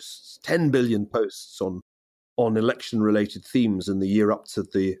of posts, 10 billion posts on election-related themes in the year up to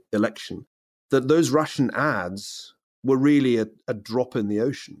the election, that those Russian ads were really a drop in the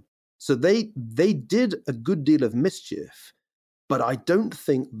ocean. So they did a good deal of mischief, but I don't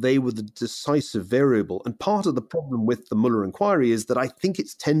think they were the decisive variable. And part of the problem with the Mueller inquiry is that I think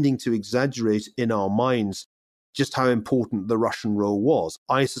it's tending to exaggerate in our minds just how important the Russian role was.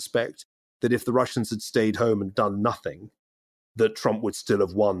 I suspect that if the Russians had stayed home and done nothing, that Trump would still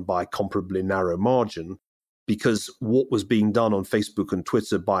have won by a comparably narrow margin, because what was being done on Facebook and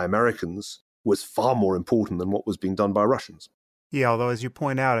Twitter by Americans was far more important than what was being done by Russians. Yeah, although as you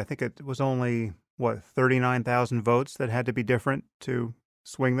point out, I think it was only, 39,000 votes that had to be different to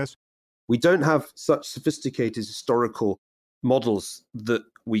swing this? We don't have such sophisticated historical models that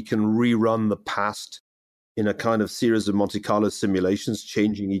we can rerun the past in a kind of series of Monte Carlo simulations,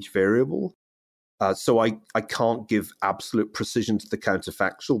 changing each variable. So I can't give absolute precision to the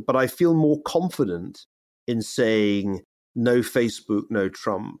counterfactual, but I feel more confident in saying no Facebook, no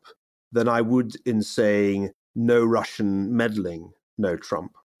Trump, than I would in saying no Russian meddling, no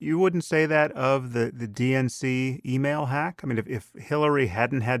Trump. You wouldn't say that of the DNC email hack? I mean, if Hillary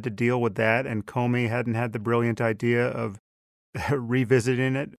hadn't had to deal with that and Comey hadn't had the brilliant idea of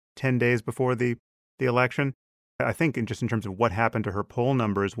revisiting it 10 days before the election, I think in terms of what happened to her poll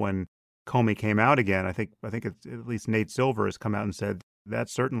numbers when Comey came out again, I think it's, at least Nate Silver has come out and said that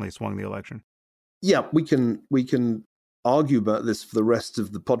certainly swung the election. Yeah, we can argue about this for the rest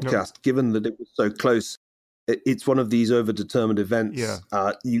of the podcast, given that it was so close. It's one of these overdetermined events.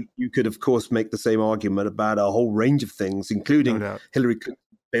 Yeah. You could, of course, make the same argument about a whole range of things, including Hillary Clinton's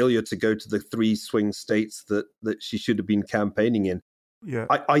failure to go to the 3 swing states that she should have been campaigning in. Yeah,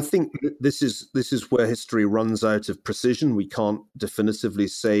 I think this is where history runs out of precision. We can't definitively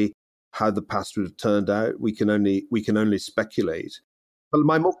say how the past would have turned out. We can only speculate. But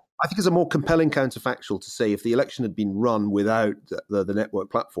I think it's a more compelling counterfactual to say if the election had been run without the network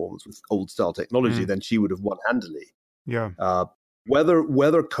platforms with old-style technology, then she would have won handily. Yeah. Whether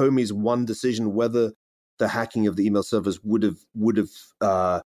Comey's one decision, whether the hacking of the email servers would have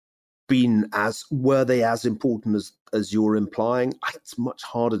been were they as important as you're implying? It's much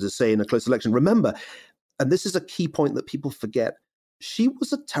harder to say in a close election. Remember, and this is a key point that people forget, she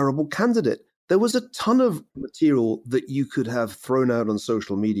was a terrible candidate. There was a ton of material that you could have thrown out on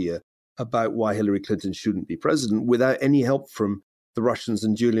social media about why Hillary Clinton shouldn't be president without any help from the Russians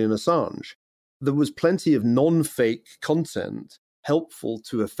and Julian Assange. There was plenty of non-fake content helpful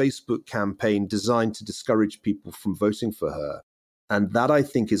to a Facebook campaign designed to discourage people from voting for her. And that, I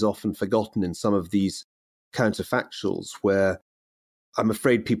think, is often forgotten in some of these counterfactuals, where I'm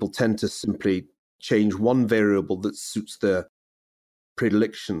afraid people tend to simply change one variable that suits their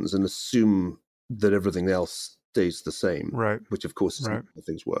predilections and assume that everything else stays the same, right? Which, of course, is not how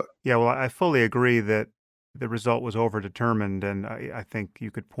things work. Yeah, well, I fully agree that the result was overdetermined, and I think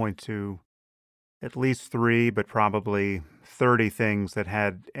you could point to at least 3, but probably 30 things that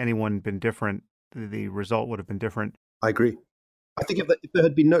had anyone been different, the result would have been different. I agree. I think if there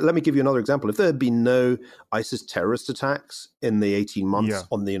had been no, let me give you another example. If there had been no ISIS terrorist attacks in the 18 months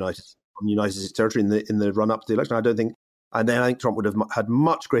on the United States territory in the run up to the election, I think Trump would have had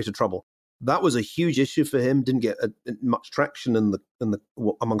much greater trouble. That was a huge issue for him. Didn't get much traction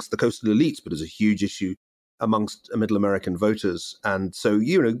amongst the coastal elites, but is a huge issue amongst middle American voters. And so,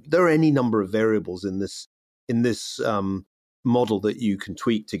 there are any number of variables in this model that you can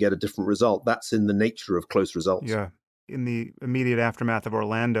tweak to get a different result. That's in the nature of close results. Yeah. In the immediate aftermath of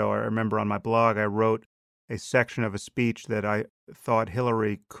Orlando, I remember on my blog, I wrote a section of a speech that I thought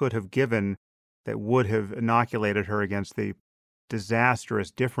Hillary could have given that would have inoculated her against the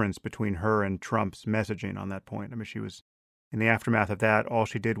disastrous difference between her and Trump's messaging on that point. I mean, she was, in the aftermath of that, all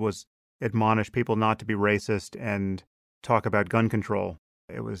she did was admonish people not to be racist and talk about gun control.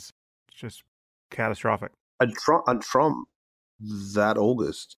 It was just catastrophic. And Trump that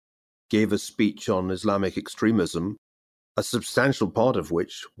August gave a speech on Islamic extremism, a substantial part of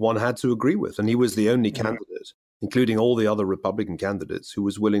which one had to agree with. And he was the only candidate, including all the other Republican candidates, who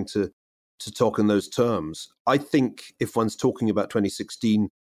was willing to talk in those terms. I think if one's talking about 2016,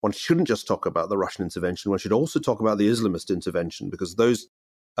 one shouldn't just talk about the Russian intervention. One should also talk about the Islamist intervention, because those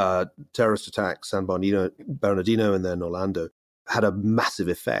terrorist attacks, San Bernardino and then Orlando, had a massive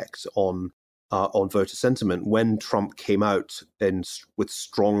effect on voter sentiment. When Trump came out with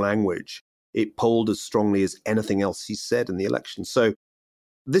strong language, it polled as strongly as anything else he said in the election. So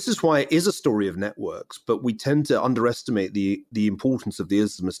this is why it is a story of networks, but we tend to underestimate the importance of the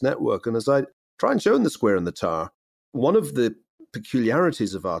Islamist network. And as I try and show in The Square and the Tower, one of the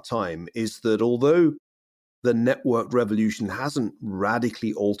peculiarities of our time is that although the network revolution hasn't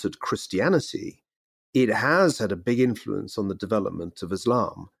radically altered Christianity, it has had a big influence on the development of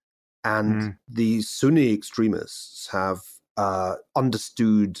Islam. And the Sunni extremists have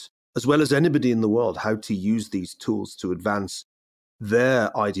understood, as well as anybody in the world, how to use these tools to advance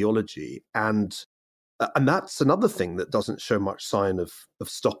their ideology. And that's another thing that doesn't show much sign of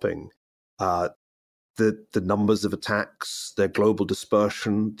stopping. The numbers of attacks, their global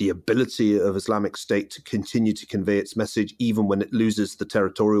dispersion, the ability of Islamic State to continue to convey its message even when it loses the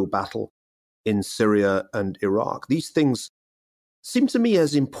territorial battle in Syria and Iraq. These things seem to me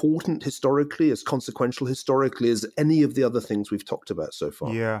as important historically, as consequential historically, as any of the other things we've talked about so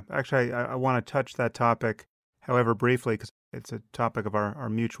far. Yeah, actually, I want to touch that topic, however briefly, because it's a topic of our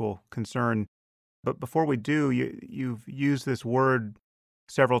mutual concern. But before we do, you've used this word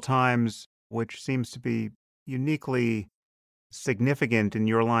several times, which seems to be uniquely significant in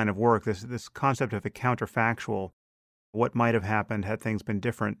your line of work, this concept of a counterfactual, what might have happened had things been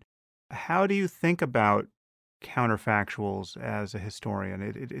different. How do you think about counterfactuals as a historian?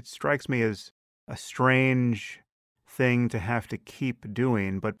 It strikes me as a strange thing to have to keep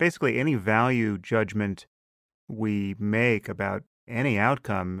doing, but basically any value judgment we make about any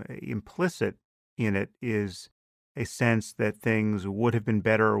outcome, implicit in it is a sense that things would have been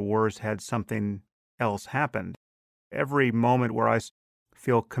better or worse had something else happened. Every moment where I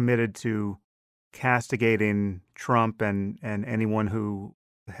feel committed to castigating Trump and anyone who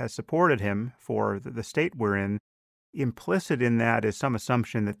has supported him for the state we're in, implicit in that is some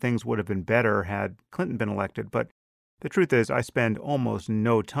assumption that things would have been better had Clinton been elected. But the truth is, I spend almost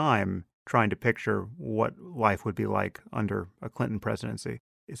no time trying to picture what life would be like under a Clinton presidency.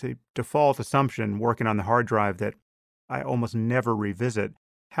 It's a default assumption working on the hard drive that I almost never revisit.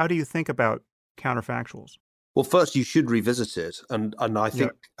 How do you think about counterfactuals? Well, first, you should revisit it. And I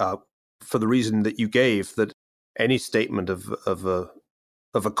think for the reason that you gave, that any statement of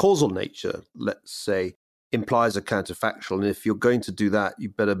a causal nature, let's say, implies a counterfactual. And if you're going to do that, you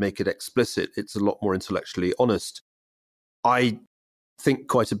better make it explicit. It's a lot more intellectually honest. I think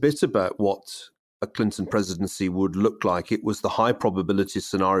quite a bit about what a Clinton presidency would look like. It was the high probability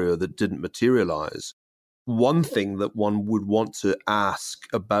scenario that didn't materialize. One thing that one would want to ask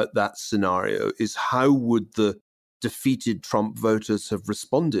about that scenario is how would the defeated Trump voters have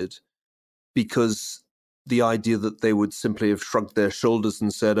responded? Because the idea that they would simply have shrugged their shoulders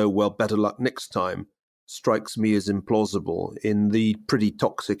and said, oh, well, better luck next time, strikes me as implausible in the pretty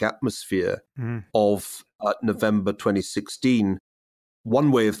toxic atmosphere of November 2016.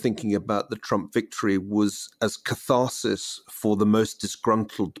 One way of thinking about the Trump victory was as catharsis for the most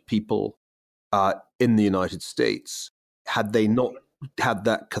disgruntled people in the United States. Had they not had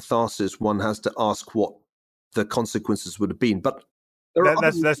that catharsis, one has to ask what the consequences would have been. But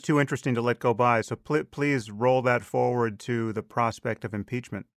that's too interesting to let go by. So please roll that forward to the prospect of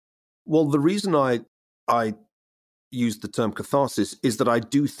impeachment. Well, the reason I used the term catharsis is that I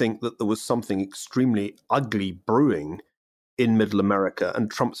do think that there was something extremely ugly brewing in Middle America,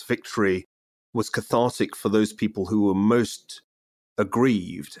 and Trump's victory was cathartic for those people who were most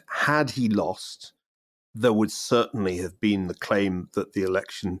aggrieved. Had he lost, there would certainly have been the claim that the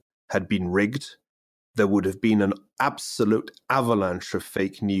election had been rigged. There would have been an absolute avalanche of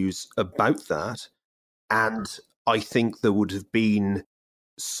fake news about that. And I think there would have been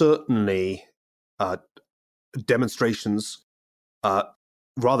certainly demonstrations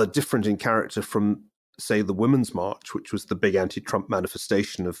rather different in character from, say, the Women's March, which was the big anti-Trump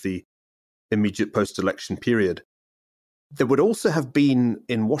manifestation of the immediate post-election period. There would also have been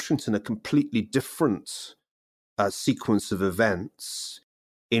in Washington a completely different sequence of events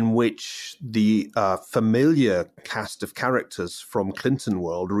in which the familiar cast of characters from Clinton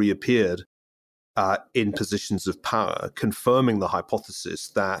world reappeared in positions of power, confirming the hypothesis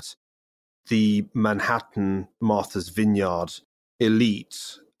that the Manhattan Martha's Vineyard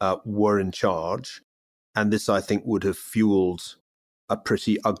elite were in charge. And this, I think, would have fueled a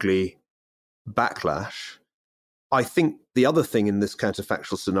pretty ugly backlash. I think the other thing in this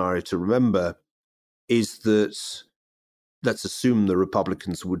counterfactual scenario to remember is that, let's assume the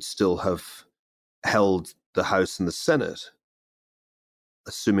Republicans would still have held the House and the Senate,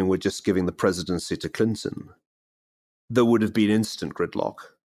 assuming we're just giving the presidency to Clinton, there would have been instant gridlock.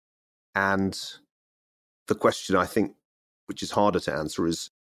 And the question, I think, which is harder to answer, is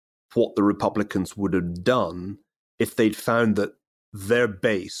what the Republicans would have done if they'd found that their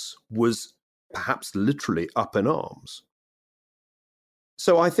base was perhaps literally up in arms.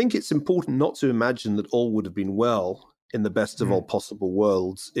 So I think it's important not to imagine that all would have been well in the best of all possible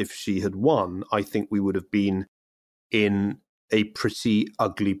worlds if she had won. I think we would have been in a pretty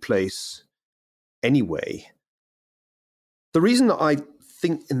ugly place anyway. The reason that I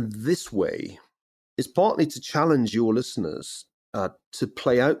think in this way is partly to challenge your listeners to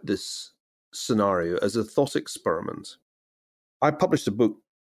play out this scenario as a thought experiment. I published a book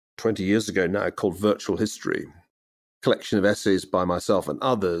 20 years ago now called Virtual History, a collection of essays by myself and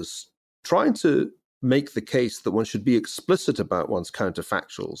others, trying to make the case that one should be explicit about one's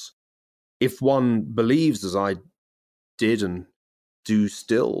counterfactuals. If one believes, as I did and do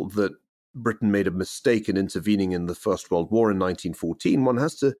still, that Britain made a mistake in intervening in the First World War in 1914, one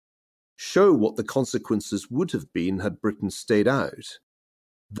has to show what the consequences would have been had Britain stayed out.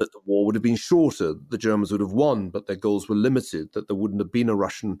 That the war would have been shorter, the Germans would have won, but their goals were limited, that there wouldn't have been a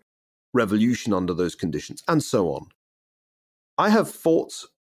Russian revolution under those conditions, and so on. I have fought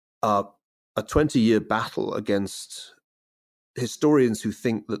a 20-year battle against historians who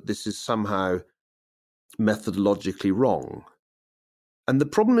think that this is somehow methodologically wrong. And the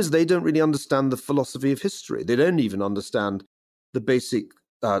problem is they don't really understand the philosophy of history. They don't even understand the basic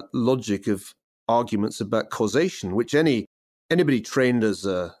logic of arguments about causation, which anybody trained as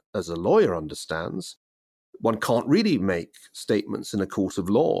a lawyer understands. One can't really make statements in a court of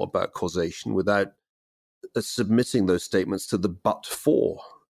law about causation without submitting those statements to the but-for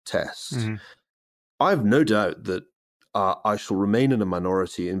test. Mm-hmm. I have no doubt that I shall remain in a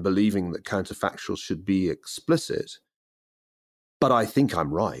minority in believing that counterfactuals should be explicit, but I think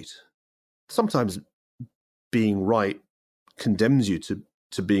I'm right. Sometimes being right condemns you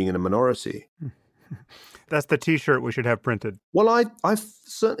to being in a minority. That's the T-shirt we should have printed. Well,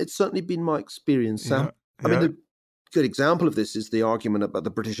 it's certainly been my experience, Sam. Yeah. I mean, a good example of this is the argument about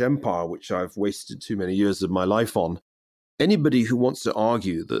the British Empire, which I've wasted too many years of my life on. Anybody who wants to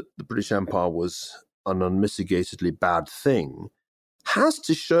argue that the British Empire was an unmitigatedly bad thing has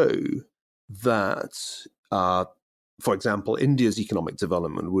to show that, for example, India's economic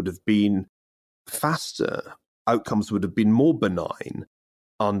development would have been faster, outcomes would have been more benign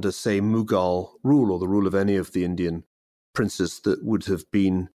under, say, Mughal rule or the rule of any of the Indian princes that would have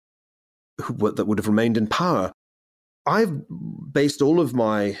remained in power. I've based all of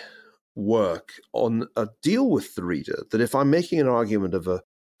my work on a deal with the reader that if I'm making an argument of a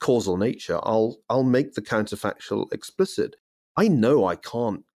causal nature, I'll make the counterfactual explicit. I know I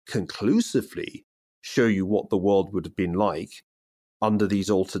can't conclusively show you what the world would have been like under these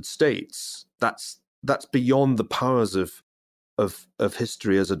altered states. That's beyond the powers of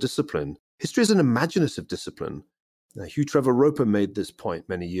history as a discipline. History is an imaginative discipline. Hugh Trevor Roper made this point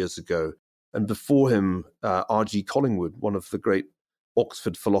many years ago, and before him, R.G. Collingwood, one of the great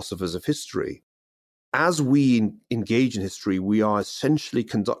Oxford philosophers of history. As we engage in history, we are essentially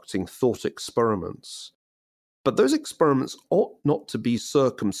conducting thought experiments. But those experiments ought not to be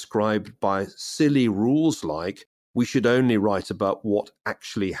circumscribed by silly rules like we should only write about what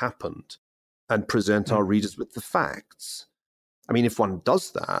actually happened and present our readers with the facts. I mean, if one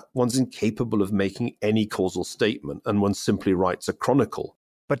does that, one's incapable of making any causal statement and one simply writes a chronicle.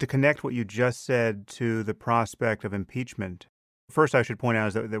 But to connect what you just said to the prospect of impeachment, first I should point out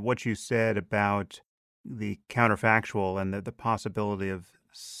is that what you said about the counterfactual and the possibility of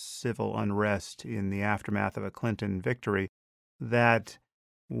civil unrest in the aftermath of a Clinton victory, that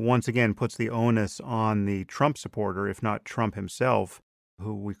once again puts the onus on the Trump supporter, if not Trump himself,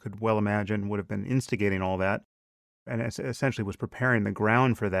 who we could well imagine would have been instigating all that, and essentially was preparing the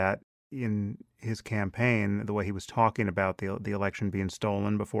ground for that in his campaign, the way he was talking about the election being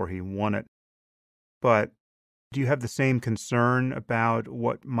stolen before he won it. But do you have the same concern about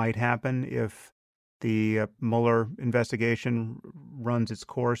what might happen if the Mueller investigation runs its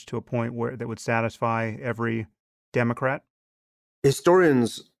course to a point where that would satisfy every Democrat?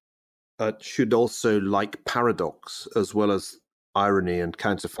 Historians should also like paradox as well as irony and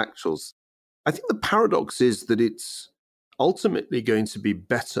counterfactuals. I think the paradox is that it's ultimately going to be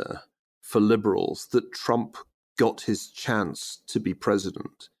better for liberals that Trump got his chance to be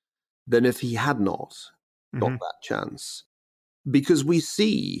president than if he had not got that chance. Because we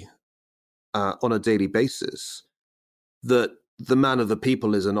see on a daily basis that the man of the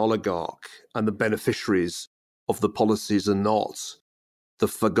people is an oligarch and the beneficiaries of the policies are not the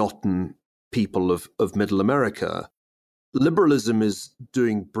forgotten people of middle America. Liberalism is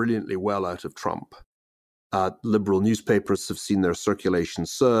doing brilliantly well out of Trump. Liberal newspapers have seen their circulation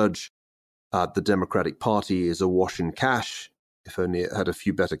surge. The Democratic Party is awash in cash, if only it had a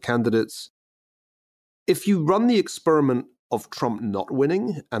few better candidates. If you run the experiment of Trump not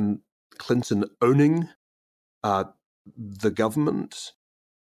winning and Clinton owning the government,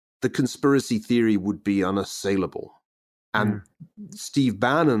 the conspiracy theory would be unassailable. And Steve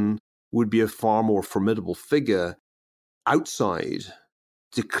Bannon would be a far more formidable figure outside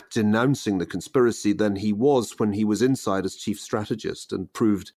denouncing the conspiracy than he was when he was inside as chief strategist and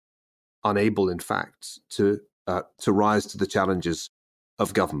proved unable, in fact, to rise to the challenges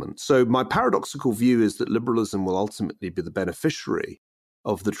of government. So my paradoxical view is that liberalism will ultimately be the beneficiary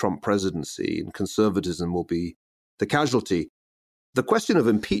of the Trump presidency and conservatism will be the casualty. The question of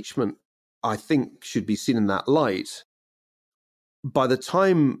impeachment, I think, should be seen in that light. By the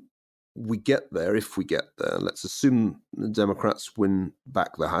time we get there, if we get there, let's assume the Democrats win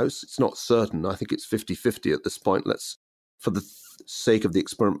back the House. It's not certain. I think it's 50-50 at this point. Let's, for the sake of the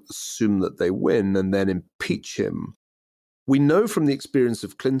experiment, assume that they win and then impeach him. We know from the experience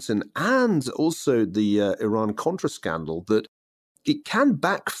of Clinton and also the Iran-Contra scandal that it can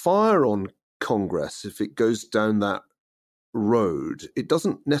backfire on Congress if it goes down that road. It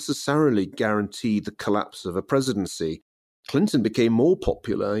doesn't necessarily guarantee the collapse of a presidency. Clinton became more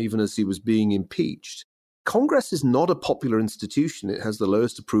popular even as he was being impeached. Congress is not a popular institution. It has the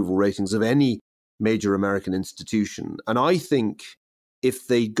lowest approval ratings of any major American institution. And I think if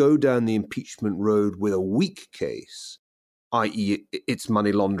they go down the impeachment road with a weak case, i.e. its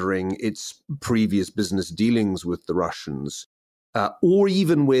money laundering, its previous business dealings with the Russians, or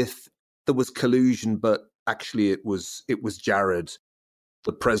even with there was collusion, but actually it was Jared,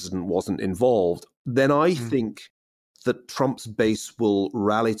 the president wasn't involved, then I think that Trump's base will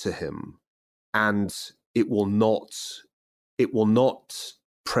rally to him and it will not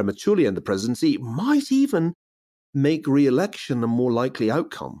prematurely end the presidency. It might even make re-election a more likely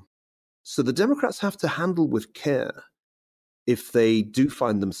outcome. So the Democrats have to handle with care if they do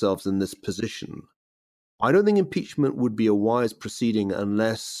find themselves in this position. I don't think impeachment would be a wise proceeding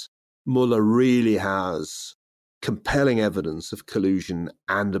unless Mueller really has compelling evidence of collusion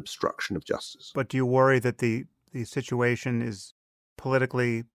and obstruction of justice. But do you worry that the situation is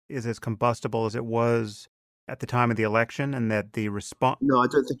politically is as combustible as it was at the time of the election, and that the response? No, I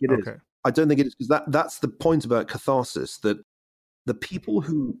don't think it is. I don't think it is, because that's the point about catharsis, that the people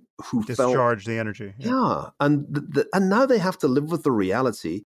who discharge the energy. Yeah, and now they have to live with the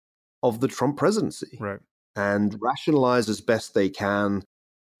reality of the Trump presidency, right, and rationalize as best they can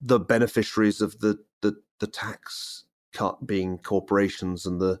the beneficiaries of the tax cut being corporations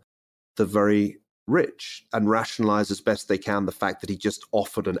and the very rich, and rationalize as best they can the fact that he just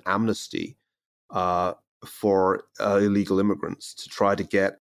offered an amnesty for illegal immigrants to try to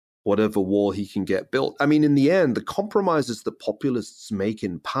get whatever wall he can get built. I mean, in the end, the compromises that populists make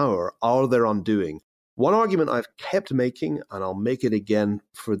in power are their undoing. One argument I've kept making, and I'll make it again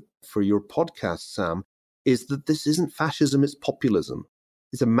for your podcast, Sam, is that this isn't fascism, it's populism.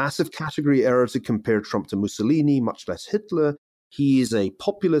 It's a massive category error to compare Trump to Mussolini, much less Hitler. He is a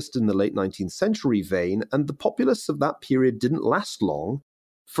populist in the late 19th century vein, and the populists of that period didn't last long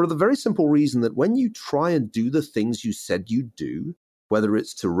for the very simple reason that when you try and do the things you said you'd do, whether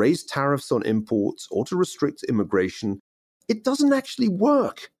it's to raise tariffs on imports or to restrict immigration, it doesn't actually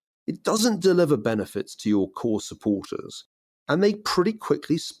work. It doesn't deliver benefits to your core supporters. And they pretty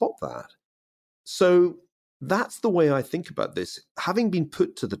quickly spot that. So that's the way I think about this. Having been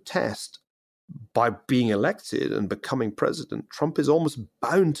put to the test by being elected and becoming president, Trump is almost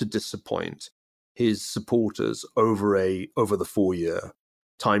bound to disappoint his supporters over the 4-year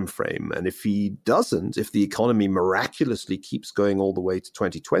time frame. And if he doesn't, if the economy miraculously keeps going all the way to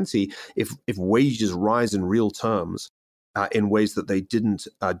 2020, if wages rise in real terms in ways that they didn't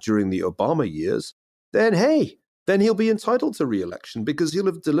during the Obama years, then he'll be entitled to re-election because he'll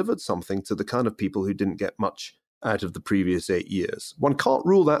have delivered something to the kind of people who didn't get much out of the previous 8 years. One can't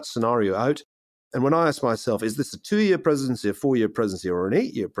rule that scenario out. And when I ask myself, is this a 2-year presidency, a 4-year presidency, or an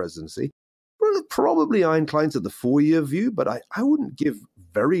 8-year presidency? Well, probably I incline to the 4-year view, but I wouldn't give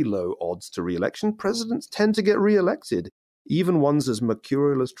very low odds to re-election. Presidents tend to get re-elected, even ones as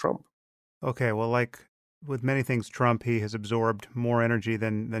mercurial as Trump. Okay, well, like with many things Trump, he has absorbed more energy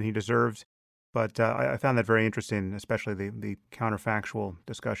than he deserves. But I found that very interesting, especially the counterfactual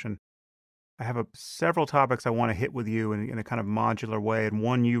discussion. I have several topics I want to hit with you in a kind of modular way, and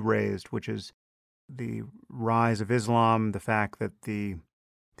one you raised, which is the rise of Islam, the fact that the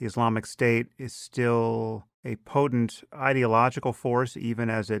Islamic State is still a potent ideological force, even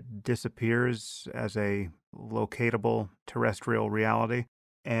as it disappears as a locatable terrestrial reality.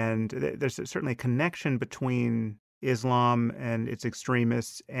 And there's certainly a connection between Islam and its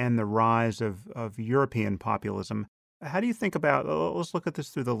extremists and the rise of European populism. How do you think about, let's look at this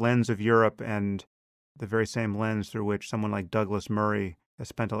through the lens of Europe and the very same lens through which someone like Douglas Murray has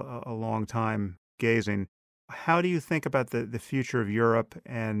spent a long time gazing. How do you think about the future of Europe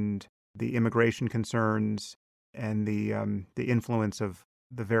and the immigration concerns and the influence of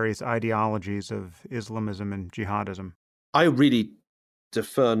the various ideologies of Islamism and jihadism? I really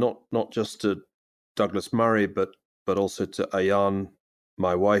defer not just to Douglas Murray, but also to Ayan,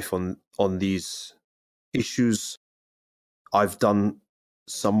 my wife, on these issues. I've done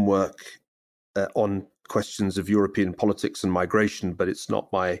some work on questions of European politics and migration, but it's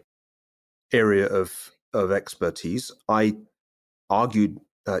not my area of expertise. I argued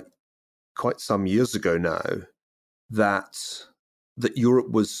quite some years ago now that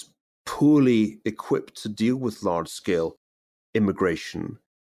Europe was poorly equipped to deal with large-scale immigration,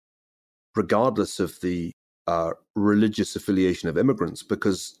 regardless of the religious affiliation of immigrants,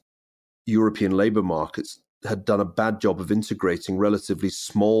 because European labor markets had done a bad job of integrating relatively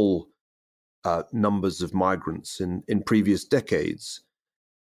small numbers of migrants in previous decades.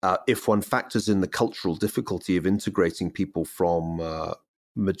 If one factors in the cultural difficulty of integrating people from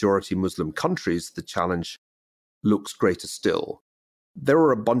majority Muslim countries, the challenge looks greater still. There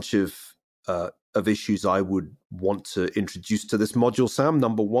are a bunch of issues I would want to introduce to this module, Sam.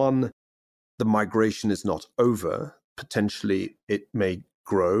 Number one, the migration is not over. Potentially, it may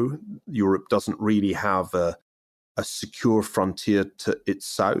grow. Europe doesn't really have a secure frontier to its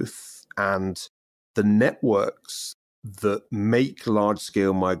south, and the networks that make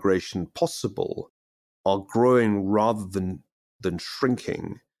large-scale migration possible are growing rather than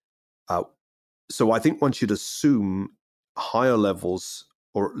shrinking. So I think one should assume higher levels,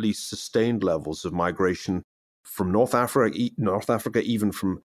 or at least sustained levels, of migration from North Africa, even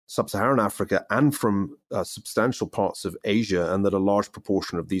from Sub-Saharan Africa, and from substantial parts of Asia, and that a large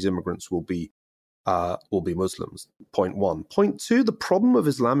proportion of these immigrants will be Muslims. Point one. Point two, the problem of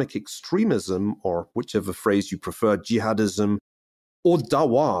Islamic extremism, or whichever phrase you prefer, jihadism, or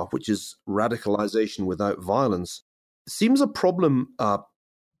dawah, which is radicalization without violence, seems a problem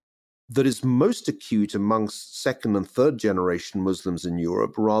that is most acute amongst second and third generation Muslims in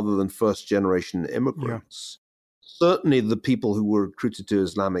Europe rather than first generation immigrants. Yeah. Certainly the people who were recruited to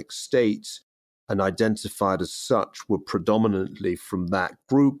Islamic State and identified as such were predominantly from that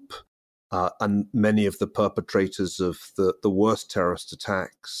group. And many of the perpetrators of the worst terrorist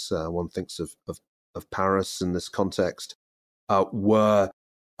attacks, one thinks of Paris in this context, were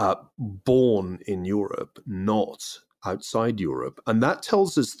born in Europe, not outside Europe. And that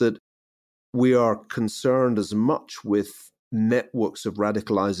tells us that we are concerned as much with networks of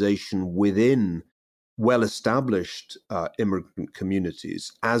radicalization within well-established immigrant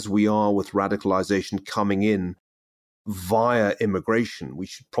communities as we are with radicalization coming in via immigration. We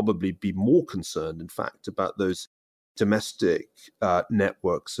should probably be more concerned, in fact, about those domestic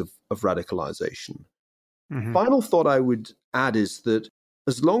networks of radicalization. Mm-hmm. Final thought I would add is that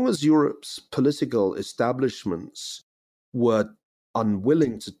as long as Europe's political establishments were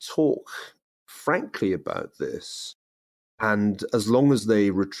unwilling to talk frankly about this, and as long as they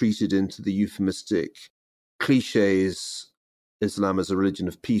retreated into the euphemistic cliches, Islam as a religion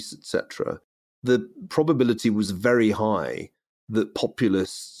of peace, etc., the probability was very high that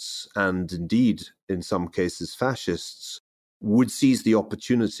populists, and indeed in some cases fascists, would seize the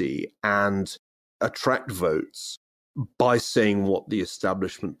opportunity and attract votes by saying what the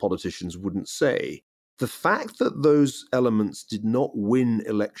establishment politicians wouldn't say. The fact that those elements did not win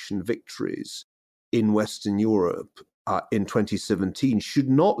election victories in Western Europe in 2017 should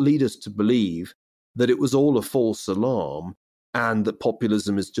not lead us to believe that it was all a false alarm and that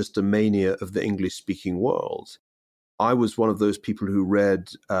populism is just a mania of the English-speaking world. I was one of those people who read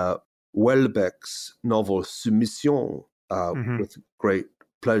Houellebecq's novel Soumission with great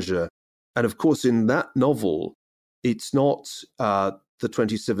pleasure. And of course, in that novel, it's not the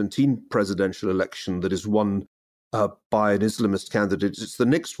 2017 presidential election that is won by an Islamist candidate. It's the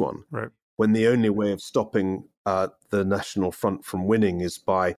next one, right, when the only way of stopping the National Front from winning is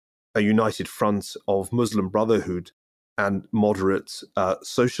by a united front of Muslim Brotherhood and moderate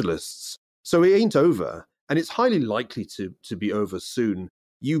socialists. So it ain't over, and it's highly likely to be over soon.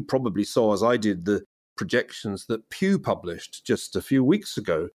 You probably saw, as I did, the projections that Pew published just a few weeks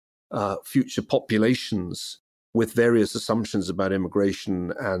ago, future populations with various assumptions about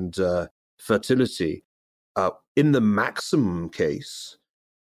immigration and fertility. In the maximum case,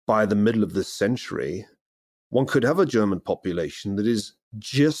 by the middle of this century, one could have a German population that is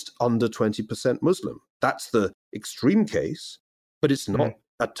just under 20% Muslim. That's the extreme case, but it's not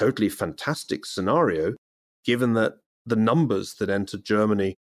a totally fantastic scenario, given that the numbers that entered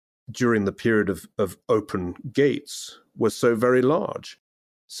Germany during the period of open gates were so very large.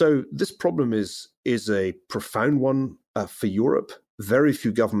 So this problem is a profound one for Europe. Very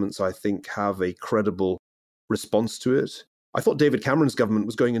few governments, I think, have a credible response to it. I thought David Cameron's government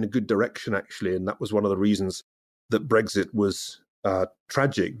was going in a good direction, actually, and that was one of the reasons that Brexit was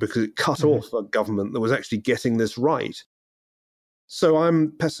tragic, because it cut off a government that was actually getting this right. So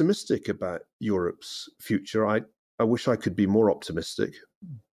I'm pessimistic about Europe's future. I wish I could be more optimistic,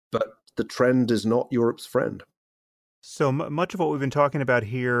 but the trend is not Europe's friend. So much of what we've been talking about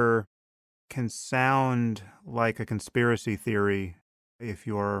here can sound like a conspiracy theory if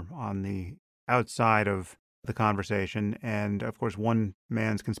you're on the outside of the conversation. And of course, one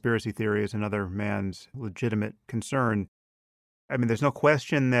man's conspiracy theory is another man's legitimate concern. I mean, there's no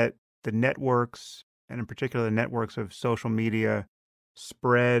question that the networks, and in particular the networks of social media,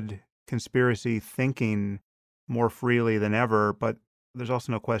 spread conspiracy thinking more freely than ever. But there's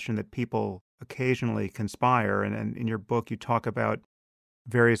also no question that people occasionally conspire. And in your book, you talk about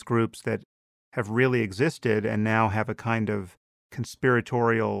various groups that have really existed and now have a kind of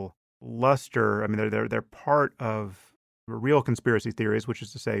conspiratorial luster. I mean, they're part of real conspiracy theories, which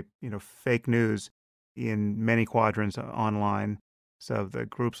is to say, fake news in many quadrants online. So the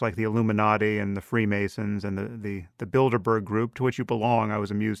groups like the Illuminati and the Freemasons and the Bilderberg group, to which you belong, I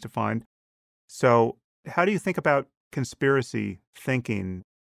was amused to find. So how do you think about conspiracy thinking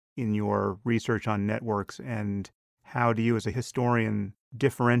in your research on networks, and how do you as a historian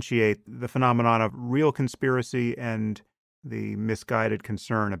differentiate the phenomenon of real conspiracy and the misguided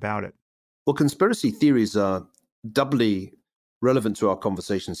concern about it? Well, conspiracy theories are doubly relevant to our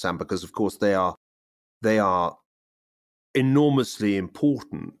conversation, Sam, because of course they are enormously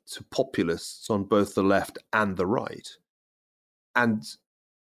important to populists on both the left and the right. And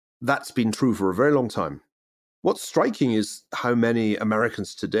that's been true for a very long time. What's striking is how many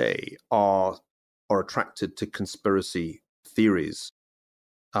Americans today are attracted to conspiracy theories.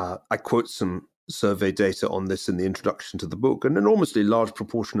 I quote some survey data on this in the introduction to the book. An enormously large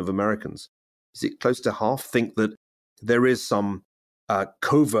proportion of Americans, is it close to half, think that there is some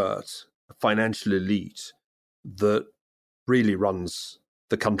covert financial elite that really runs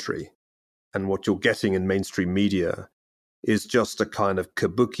the country. And what you're getting in mainstream media is just a kind of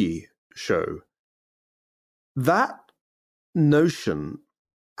kabuki show. That notion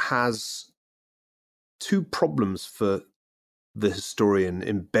has two problems for the historian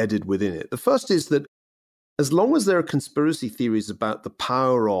embedded within it. The first is that as long as there are conspiracy theories about the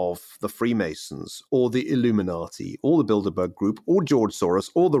power of the Freemasons or the Illuminati or the Bilderberg Group or George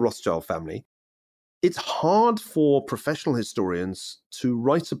Soros or the Rothschild family, it's hard for professional historians to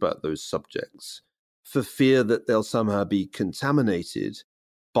write about those subjects for fear that they'll somehow be contaminated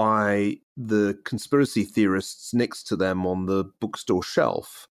by the conspiracy theorists next to them on the bookstore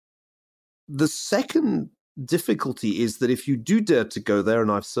shelf. The second difficulty is that if you do dare to go there, and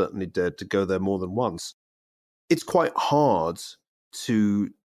I've certainly dared to go there more than once, it's quite hard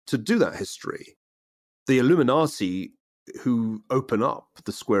to do that history. The Illuminati, who open up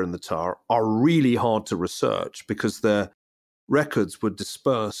the Square and the Tower, are really hard to research because their records were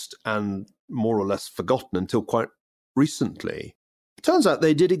dispersed and more or less forgotten until quite recently. It turns out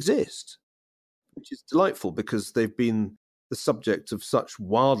they did exist, which is delightful because they've been the subject of such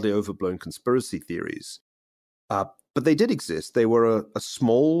wildly overblown conspiracy theories. But they did exist. They were a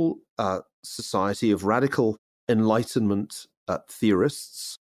small society of radical Enlightenment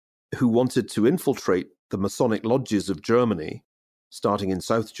theorists who wanted to infiltrate the Masonic lodges of Germany, starting in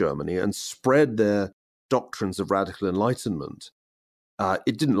South Germany, and spread their doctrines of radical Enlightenment.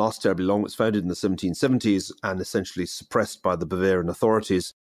 It didn't last terribly long. It was founded in the 1770s and essentially suppressed by the Bavarian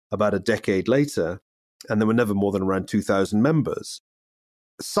authorities about a decade later, and there were never more than around 2,000 members.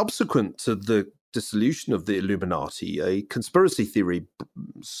 Subsequent to the dissolution of the Illuminati, a conspiracy theory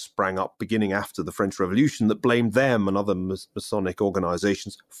sprang up beginning after the French Revolution that blamed them and other Masonic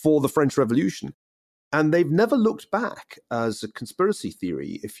organizations for the French Revolution. And they've never looked back as a conspiracy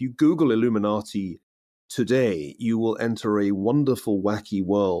theory. If you Google Illuminati today, you will enter a wonderful, wacky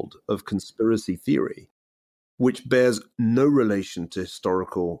world of conspiracy theory, which bears no relation to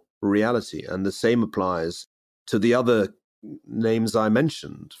historical reality. And the same applies to the other names I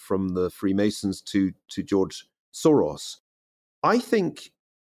mentioned, from the Freemasons to George Soros. I think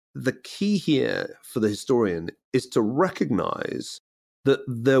the key here for the historian is to recognize that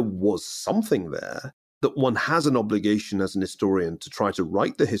there was something there, that one has an obligation as an historian to try to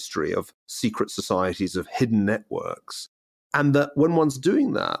write the history of secret societies, of hidden networks, and that when one's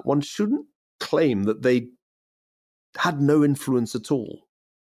doing that, one shouldn't claim that they had no influence at all.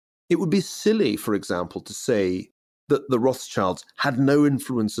 It would be silly, for example, to say that the Rothschilds had no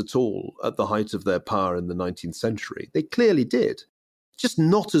influence at all at the height of their power in the 19th century. They clearly did, just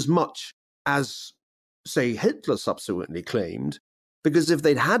not as much as, say, Hitler subsequently claimed, because if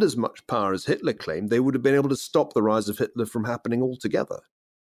they'd had as much power as Hitler claimed, they would have been able to stop the rise of Hitler from happening altogether.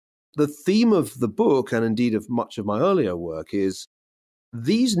 The theme of the book, and indeed of much of my earlier work, is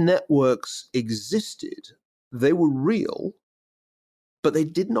these networks existed. They were real. but they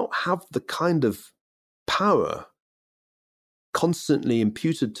did not have the kind of power constantly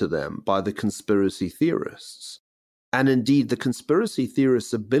imputed to them by the conspiracy theorists. And indeed, the conspiracy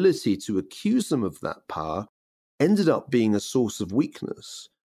theorists' ability to accuse them of that power ended up being a source of weakness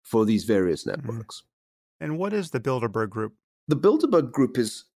for these various networks. And what is the Bilderberg Group? The Bilderberg Group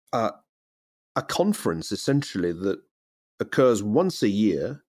is a conference, essentially, that occurs once a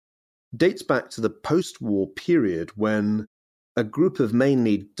year, dates back to the post-war period when a group of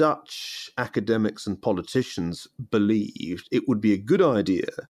mainly Dutch academics and politicians believed it would be a good idea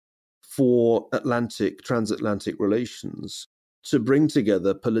for transatlantic relations to bring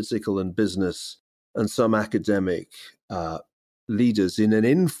together political and business and some academic leaders in an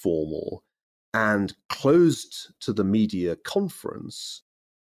informal and closed to the media conference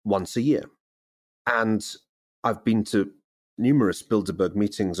once a year. And I've been to numerous Bilderberg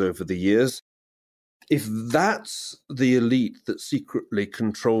meetings over the years. If that's the elite that secretly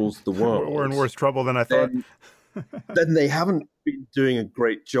controls the world, we're in worse trouble than I thought. Then they haven't been doing a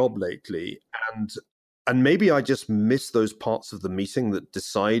great job lately. And maybe I just miss those parts of the meeting that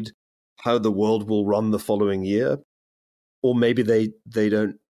decide how the world will run the following year. Or maybe they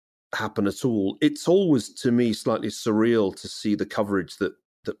don't happen at all. It's always, to me, slightly surreal to see the coverage that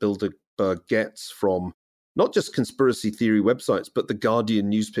Bilderberg gets from not just conspiracy theory websites, but the Guardian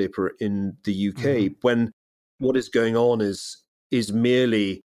newspaper in the UK, when what is going on is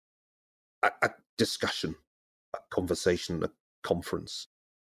merely a discussion, a conversation, a conference.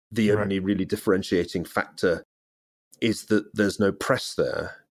 The only really differentiating factor is that there's no press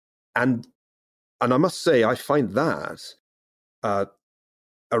there. And I must say, I find that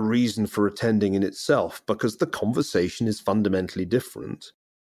a reason for attending in itself, because the conversation is fundamentally different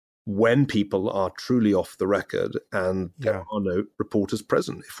when people are truly off the record and there are no reporters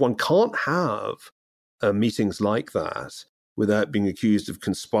present. If one can't have meetings like that without being accused of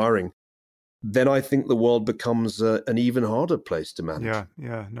conspiring, then I think the world becomes an even harder place to manage.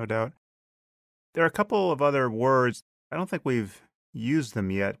 Yeah, no doubt. There are a couple of other words. I don't think we've used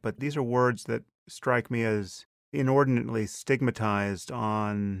them yet, but these are words that strike me as inordinately stigmatized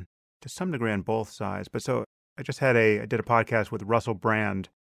on, to some degree, on both sides. But so I did a podcast with Russell Brand,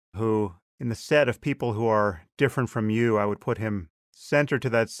 who, in the set of people who are different from you, I would put him center to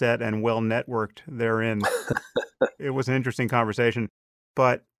that set and well networked therein. It was an interesting conversation.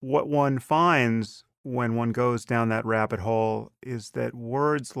 But what one finds when one goes down that rabbit hole is that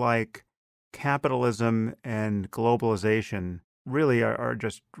words like capitalism and globalization really are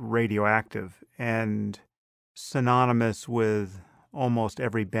just radioactive and synonymous with almost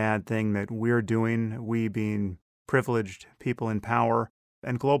every bad thing that we're doing, we being privileged people in power.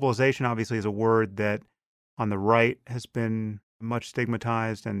 And globalization obviously is a word that on the right has been much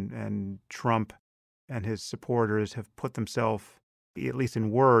stigmatized, and Trump and his supporters have put themselves, at least in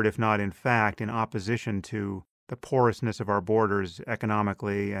word, if not in fact, in opposition to the porousness of our borders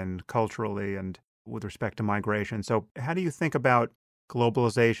economically and culturally and with respect to migration. So how do you think about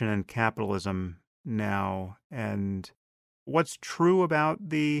globalization and capitalism now, and what's true about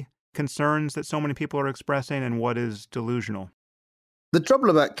the concerns that so many people are expressing and what is delusional? The trouble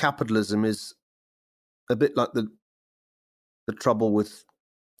about capitalism is a bit like the trouble with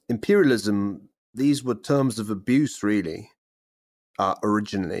imperialism. These were terms of abuse, really,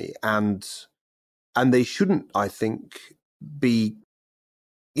 originally, and they shouldn't, I think, be,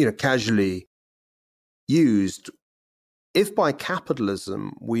 casually used. If by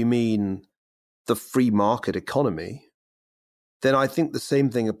capitalism we mean the free market economy, then I think the same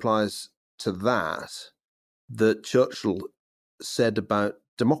thing applies to that Churchill said about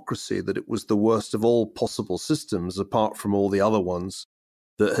democracy, that it was the worst of all possible systems apart from all the other ones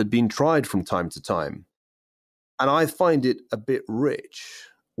that had been tried from time to time. And I find it a bit rich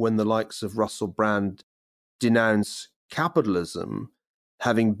when the likes of Russell Brand denounce capitalism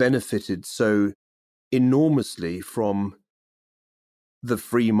having benefited so enormously from the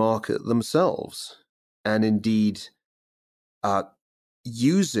free market themselves, and indeed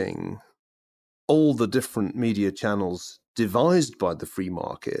using all the different media channels devised by the free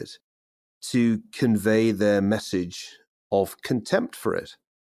market to convey their message of contempt for it.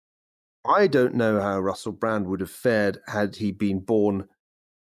 I don't know how Russell Brand would have fared had he been born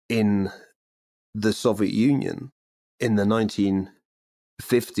in the Soviet Union in the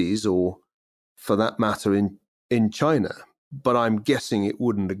 1950s, or for that matter in China. But I'm guessing it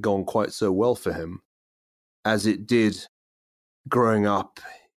wouldn't have gone quite so well for him as it did growing up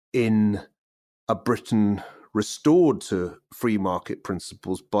in a Britain restored to free market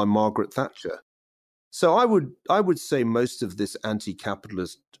principles by Margaret Thatcher. So I would say most of this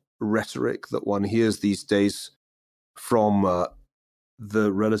anti-capitalist rhetoric that one hears these days from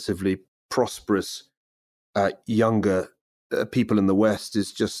the relatively prosperous younger people in the West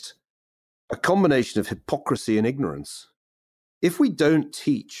is just a combination of hypocrisy and ignorance. If we don't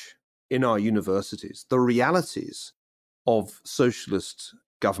teach in our universities the realities of socialist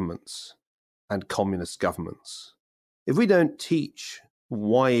governments and communist governments, if we don't teach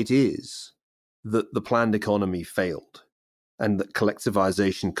why it is that the planned economy failed and that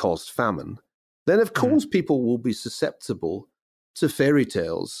collectivization caused famine, then of course people will be susceptible to fairy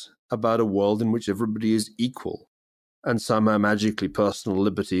tales about a world in which everybody is equal and somehow magically personal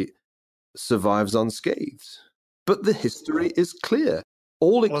liberty survives unscathed. But the history is clear.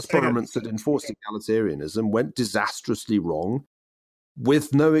 All experiments that enforced egalitarianism went disastrously wrong,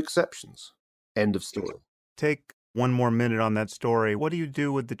 with no exceptions. End of story. Take one more minute on that story. What do you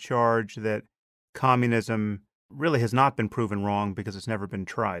do with the charge that communism really has not been proven wrong because it's never been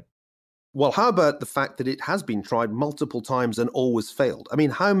tried? Well, how about the fact that it has been tried multiple times and always failed? I mean,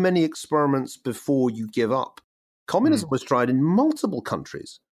 how many experiments before you give up? Communism was tried in multiple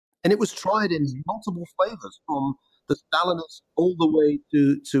countries, and it was tried in multiple flavors, from the Stalinists all the way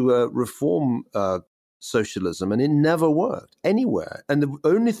to reform socialism, and it never worked anywhere. And the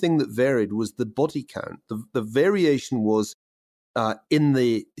only thing that varied was the body count. The variation was in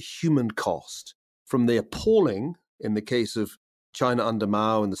the human cost, from the appalling, in the case of China under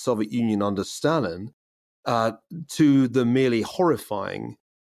Mao and the Soviet Union under Stalin, to the merely horrifying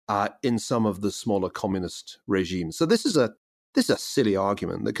in some of the smaller communist regimes. So this is a silly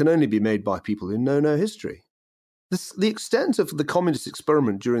argument that can only be made by people who know no history. The extent of the communist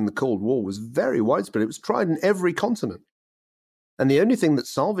experiment during the Cold War was very widespread. It was tried in every continent. And the only thing that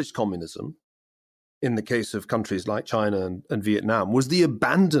salvaged communism, in the case of countries like China and Vietnam, was the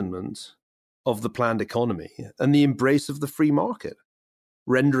abandonment of the planned economy and the embrace of the free market,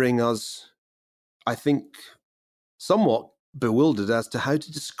 rendering us, I think, somewhat bewildered as to how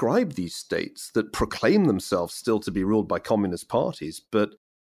to describe these states that proclaim themselves still to be ruled by communist parties, but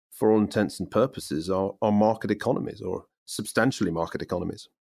for all intents and purposes are market economies, or substantially market economies.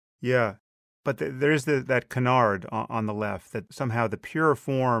 Yeah, but there's that canard on the left that somehow the pure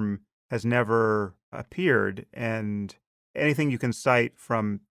form has never appeared, and anything you can cite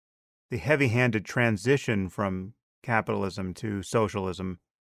from the heavy-handed transition from capitalism to socialism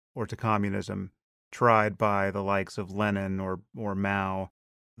or to communism tried by the likes of Lenin or Mao,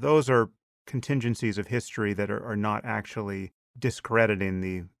 those are contingencies of history that are not actually discrediting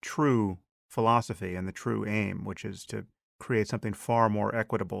the true philosophy and the true aim, which is to create something far more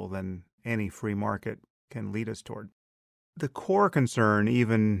equitable than any free market can lead us toward. The core concern,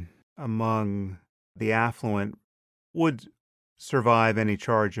 even among the affluent, would survive any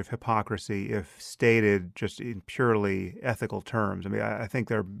charge of hypocrisy if stated just in purely ethical terms. I mean, I think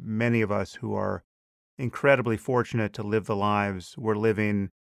there are many of us who are incredibly fortunate to live the lives we're living.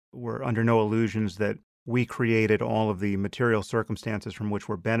 We're under no illusions that we created all of the material circumstances from which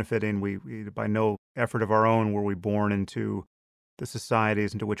we're benefiting. We by no effort of our own were we born into the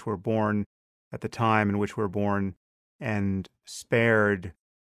societies into which we're born at the time in which we're born, and spared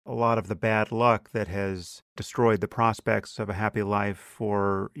a lot of the bad luck that has destroyed the prospects of a happy life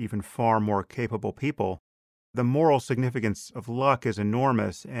for even far more capable people. The moral significance of luck is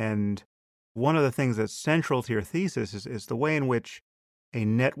enormous, and one of the things that's central to your thesis is the way in which a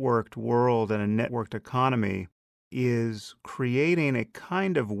networked world and a networked economy is creating a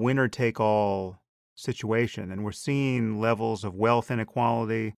kind of winner-take-all situation. And we're seeing levels of wealth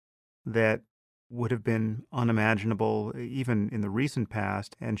inequality that would have been unimaginable even in the recent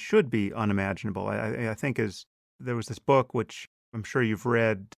past and should be unimaginable. I think there was this book, which I'm sure you've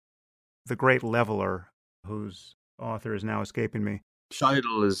read, The Great Leveler, whose author is now escaping me.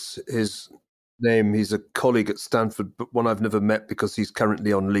 Scheidel is his name. He's a colleague at Stanford, but one I've never met because he's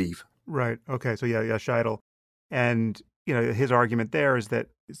currently on leave. Right. Okay. So yeah, Scheidel. And, his argument there is that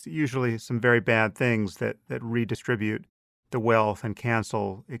it's usually some very bad things that redistribute the wealth and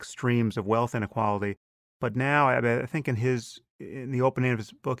cancel extremes of wealth inequality. But now, I think in the opening of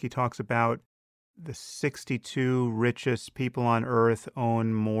his book, he talks about the 62 richest people on Earth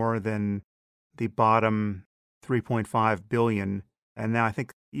own more than the bottom 3.5 billion. And now I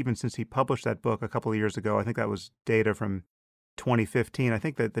think even since he published that book a couple of years ago, I think that was data from 2015, I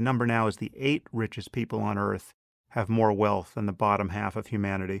think that the number now is the 8 richest people on Earth have more wealth than the bottom half of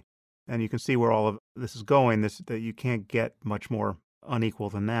humanity. And you can see where all of this is going, that you can't get much more unequal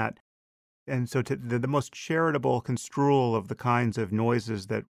than that. And so the most charitable construal of the kinds of noises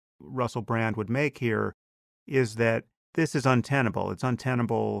that Russell Brand would make here is that this is untenable. It's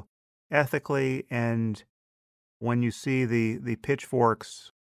untenable ethically, and when you see the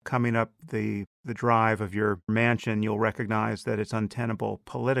pitchforks coming up the drive of your mansion, you'll recognize that it's untenable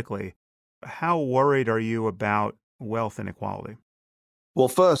politically. How worried are you about wealth inequality? Well,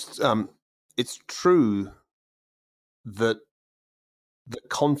 first, it's true that the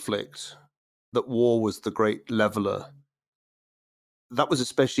conflict, that war was the great leveler. That was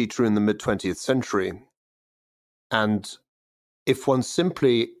especially true in the mid-20th century. And if one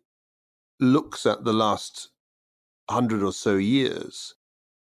simply looks at the last 100 or so years,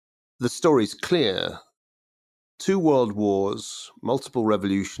 the story's clear. 2 world wars, multiple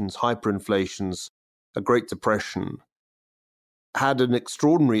revolutions, hyperinflations, a Great Depression had an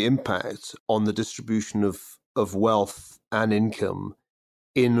extraordinary impact on the distribution of wealth and income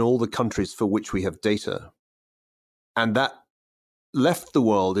in all the countries for which we have data. And that left the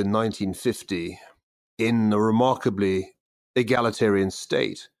world in 1950 in a remarkably egalitarian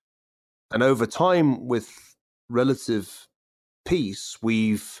state. And over time, with relative peace,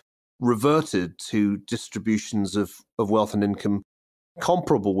 we've reverted to distributions of wealth and income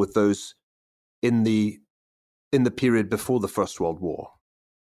comparable with those in the period before the First World War.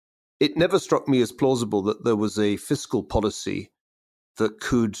 It never struck me as plausible that there was a fiscal policy that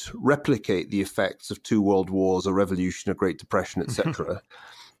could replicate the effects of 2 world wars, a revolution, a Great Depression, etc.,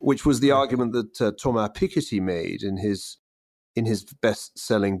 which was the argument that Thomas Piketty made in his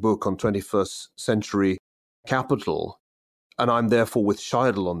best-selling book on 21st century capital. And I'm therefore with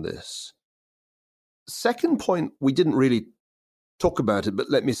Scheidel on this. Second point, we didn't really talk about it, but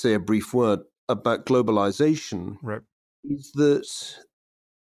let me say a brief word about globalization. Right. Is that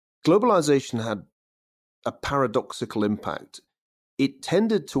globalization had a paradoxical impact. It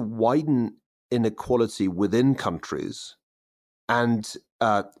tended to widen inequality within countries and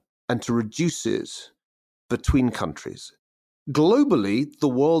to reduce it between countries. Globally, the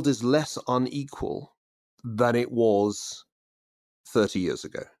world is less unequal than it was 30 years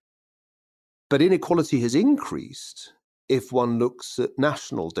ago. But inequality has increased if one looks at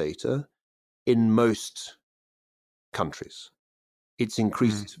national data in most countries. It's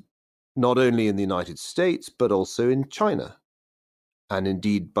increased not only in the United States, but also in China. And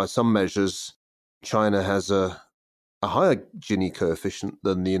indeed, by some measures, China has a higher Gini coefficient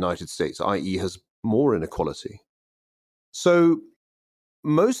than the United States, i.e. has more inequality. So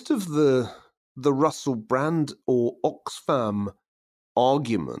most of the Russell Brand or Oxfam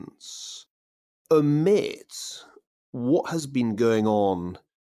arguments omit what has been going on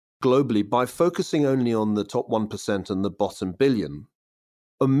globally by focusing only on the top 1% and the bottom billion,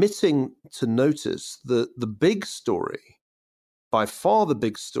 omitting to notice that the big story, by far the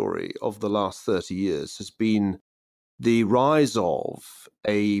big story of the last 30 years, has been the rise of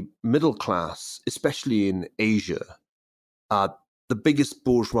a middle class, especially in Asia. The biggest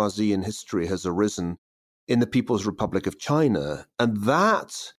bourgeoisie in history has arisen in the People's Republic of China. And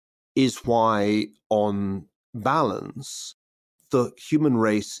that is why, on balance, the human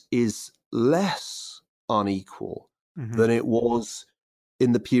race is less unequal than it was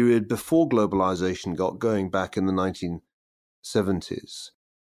in the period before globalization got going back in the 1970s.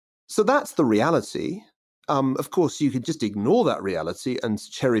 So that's the reality. Of course, you could just ignore that reality and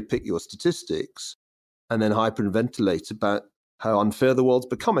cherry pick your statistics and then hyperventilate about how unfair the world's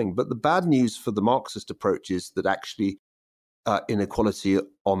becoming. But the bad news for the Marxist approach is that actually inequality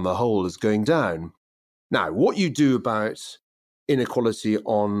on the whole is going down. Now, what you do about inequality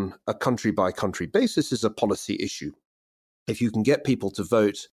on a country-by-country basis is a policy issue. If you can get people to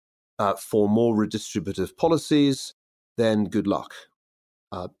vote for more redistributive policies, then good luck.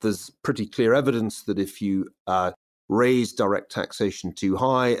 There's pretty clear evidence that if you raise direct taxation too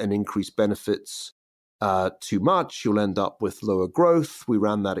high and increase benefits too much, you'll end up with lower growth. We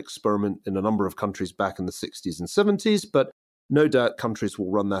ran that experiment in a number of countries back in the 60s and 70s, but no doubt countries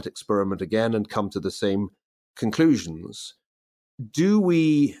will run that experiment again and come to the same conclusions. Do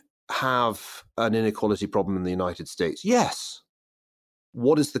we have an inequality problem in the United States? Yes.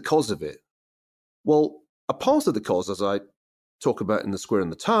 What is the cause of it? Well, a part of the cause, as I talk about in The Square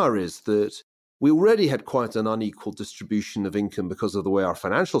and the Tower, is that we already had quite an unequal distribution of income because of the way our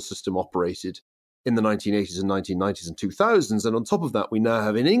financial system operated in the 1980s and 1990s and 2000s. And on top of that, we now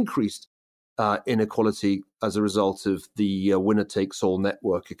have an increased inequality as a result of the winner-takes-all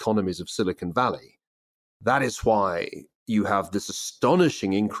network economies of Silicon Valley. That is why you have this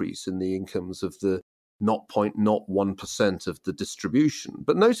astonishing increase in the incomes of the 0.01% of the distribution.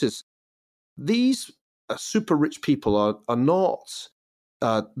 But notice, these super rich people are not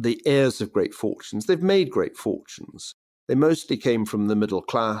the heirs of great fortunes. They've made great fortunes. They mostly came from the middle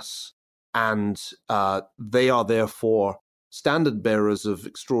class, and they are therefore standard bearers of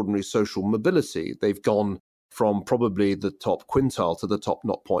extraordinary social mobility. They've gone from probably the top quintile to the top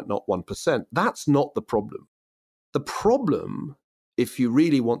 0.01%. That's not the problem. The problem, if you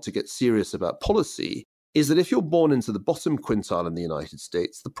really want to get serious about policy, is that if you're born into the bottom quintile in the United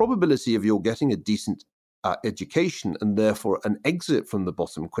States, the probability of your getting a decent education and therefore an exit from the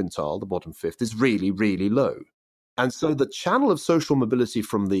bottom quintile, the bottom fifth, is really, really low. And so the channel of social mobility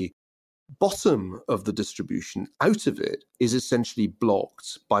from the bottom of the distribution out of it is essentially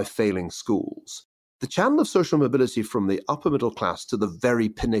blocked by failing schools. The channel of social mobility from the upper middle class to the very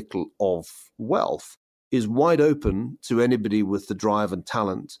pinnacle of wealth is wide open to anybody with the drive and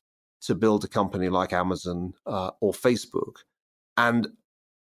talent to build a company like Amazon or Facebook. And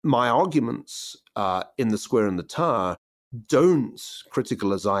my arguments in the Square and the Tower don't,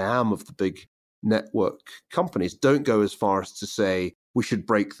 critical as I am of the big network companies, don't go as far as to say we should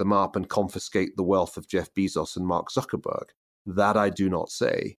break them up and confiscate the wealth of Jeff Bezos and Mark Zuckerberg. That I do not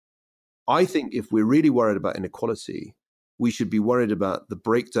say. I think if we're really worried about inequality, we should be worried about the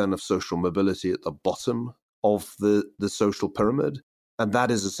breakdown of social mobility at the bottom of the social pyramid. And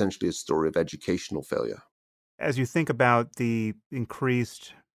that is essentially a story of educational failure. As you think about the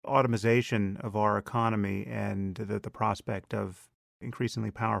increased automation of our economy and the prospect of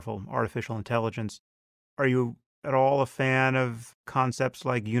increasingly powerful artificial intelligence, are you at all a fan of concepts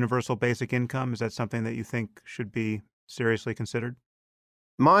like universal basic income? Is that something that you think should be seriously considered?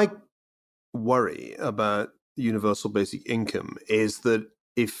 My worry about universal basic income is that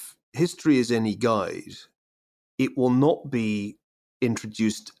if history is any guide, it will not be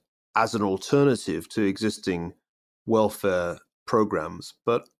introduced as an alternative to existing welfare programs,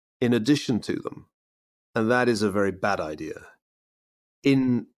 but in addition to them. And that is a very bad idea.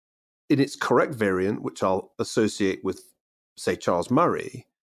 In its correct variant, which I'll associate with, say, Charles Murray,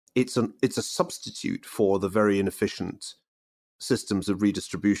 it's a substitute for the very inefficient systems of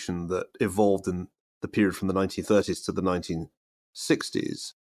redistribution that evolved in the period from the 1930s to the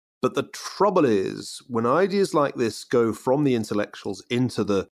 1960s. But the trouble is, when ideas like this go from the intellectuals into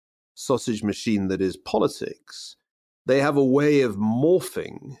the sausage machine that is politics, they have a way of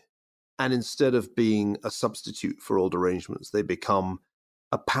morphing, and instead of being a substitute for old arrangements, they become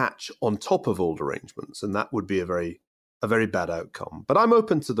a patch on top of old arrangements, and that would be a very bad outcome. But I'm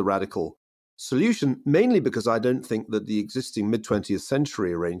open to the radical solution, mainly because I don't think that the existing mid-20th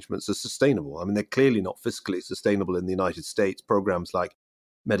century arrangements are sustainable. I mean, they're clearly not fiscally sustainable in the United States. Programs like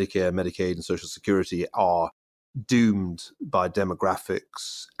Medicare, Medicaid, and Social Security are doomed by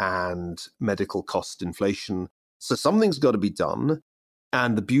demographics and medical cost inflation. So something's got to be done.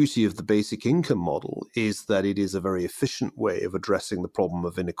 And the beauty of the basic income model is that it is a very efficient way of addressing the problem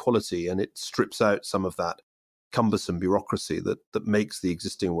of inequality, and it strips out some of that cumbersome bureaucracy that makes the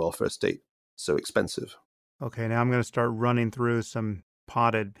existing welfare state so expensive. Okay, now I'm going to start running through some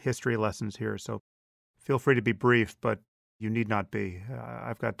potted history lessons here, so feel free to be brief, but you need not be.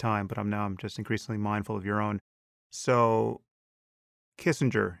 I've got time, but I'm just increasingly mindful of your own. So,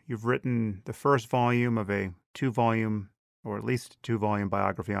 Kissinger, you've written the first volume of a 2-volume, or at least 2-volume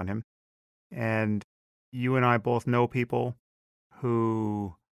biography on him, and you and I both know people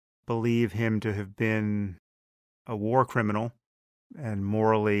who believe him to have been a war criminal and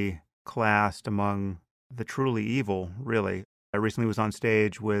morally classed among the truly evil, really. I recently was on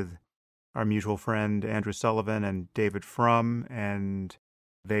stage with our mutual friend Andrew Sullivan and David Frum, and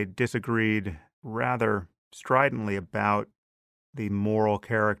they disagreed rather stridently about the moral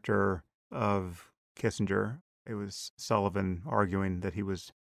character of Kissinger. It was Sullivan arguing that he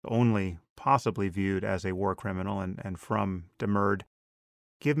was only possibly viewed as a war criminal, and Frum demurred.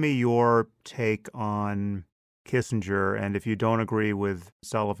 Give me your take on Kissinger, and if you don't agree with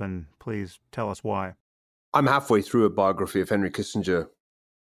Sullivan, please tell us why. I'm halfway through a biography of Henry Kissinger,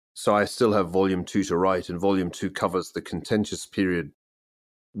 so I still have Volume 2 to write, and Volume 2 covers the contentious period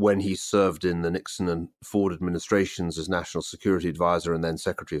when he served in the Nixon and Ford administrations as National Security Advisor and then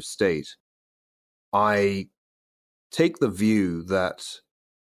Secretary of State. I take the view that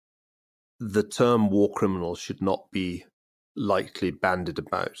the term war criminal should not be lightly bandied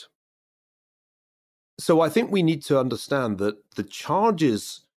about. So I think we need to understand that the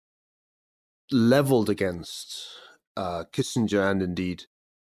charges leveled against Kissinger and indeed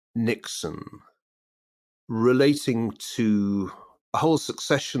Nixon relating to a whole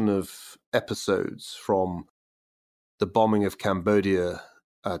succession of episodes from the bombing of Cambodia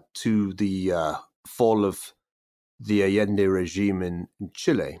to the fall of the Allende regime in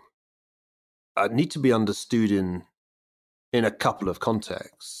Chile need to be understood in a couple of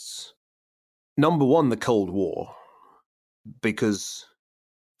contexts. Number one, the Cold War, because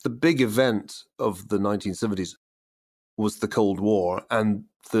the big event of the 1970s was the Cold War and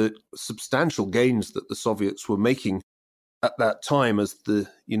the substantial gains that the Soviets were making at that time as the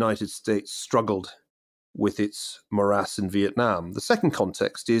United States struggled with its morass in Vietnam. The second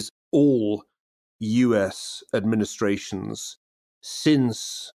context is all US administrations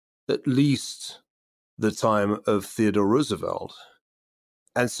since at least the time of Theodore Roosevelt.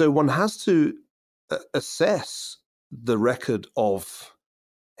 And so one has to assess the record of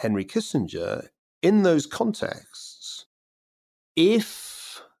Henry Kissinger in those contexts.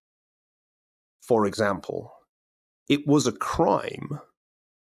 If, for example, it was a crime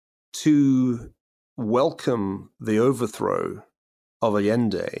to welcome the overthrow of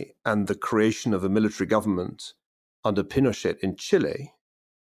Allende and the creation of a military government under Pinochet in Chile,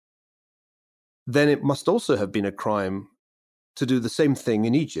 then it must also have been a crime to do the same thing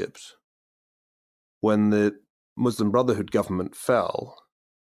in Egypt when the Muslim Brotherhood government fell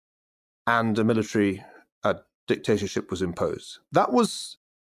and a military dictatorship was imposed. That was,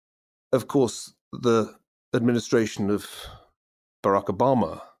 of course, the administration of Barack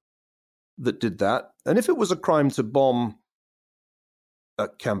Obama that did that. And if it was a crime to bomb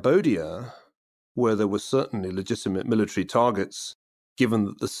Cambodia, where there were certainly legitimate military targets, given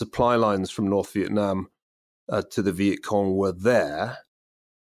that the supply lines from North Vietnam to the Viet Cong were there,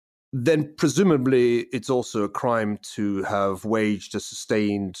 then presumably it's also a crime to have waged a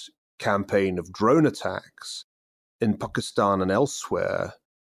sustained campaign of drone attacks in Pakistan and elsewhere,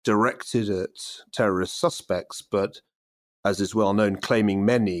 directed at terrorist suspects, but, as is well known, claiming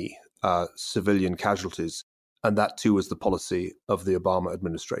many civilian casualties. And that too was the policy of the Obama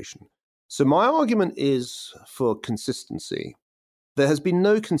administration. So my argument is for consistency. There has been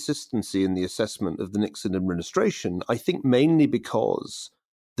no consistency in the assessment of the Nixon administration, I think mainly because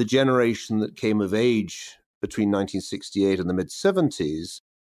the generation that came of age between 1968 and the mid-70s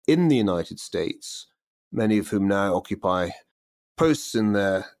in the United States, many of whom now occupy posts in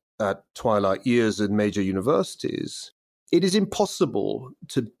their twilight years in major universities, it is impossible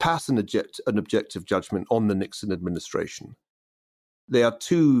to pass an objective judgment on the Nixon administration. They are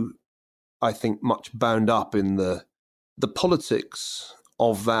too, I think, much bound up in the politics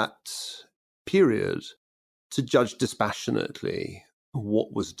of that period to judge dispassionately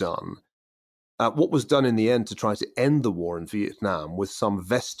what was done. What was done in the end to try to end the war in Vietnam with some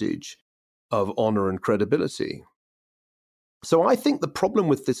vestige of honor and credibility. So I think the problem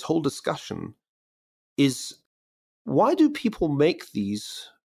with this whole discussion is, why do people make these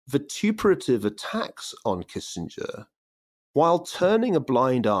vituperative attacks on Kissinger while turning a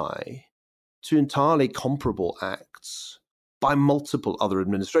blind eye to entirely comparable acts by multiple other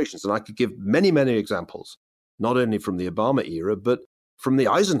administrations? And I could give many, many examples, not only from the Obama era, but from the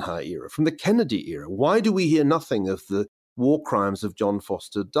Eisenhower era, from the Kennedy era. Why do we hear nothing of the war crimes of John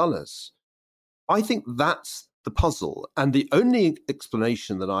Foster Dulles? I think that's the puzzle. And the only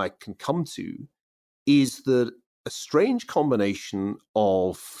explanation that I can come to is that a strange combination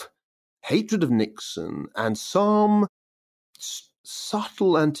of hatred of Nixon and some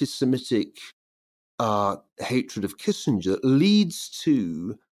subtle anti-Semitic hatred of Kissinger leads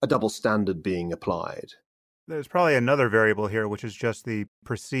to a double standard being applied. There's probably another variable here, which is just the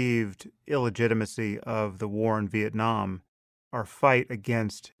perceived illegitimacy of the war in Vietnam. Our fight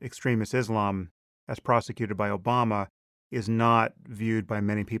against extremist Islam, as prosecuted by Obama, is not viewed by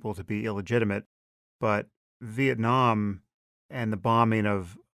many people to be illegitimate. But Vietnam and the bombing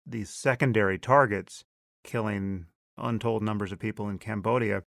of these secondary targets, killing untold numbers of people in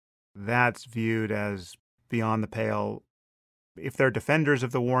Cambodia, that's viewed as beyond the pale. If they're defenders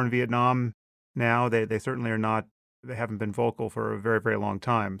of the war in Vietnam now, they certainly are not. They haven't been vocal for a very, very long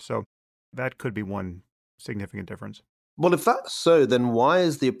time. So that could be one significant difference. Well, if that's so, then why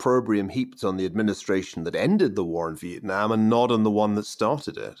is the opprobrium heaped on the administration that ended the war in Vietnam and not on the one that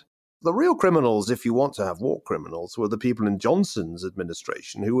started it? The real criminals, if you want to have war criminals, were the people in Johnson's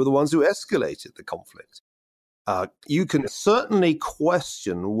administration who were the ones who escalated the conflict. You can certainly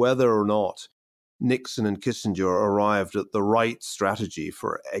question whether or not Nixon and Kissinger arrived at the right strategy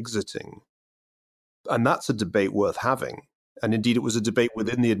for exiting. And that's a debate worth having. And indeed, it was a debate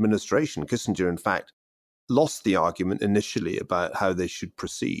within the administration. Kissinger, in fact, lost the argument initially about how they should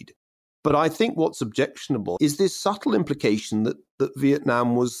proceed. But I think what's objectionable is this subtle implication that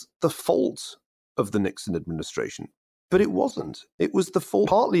Vietnam was the fault of the Nixon administration. But it wasn't. It was the fault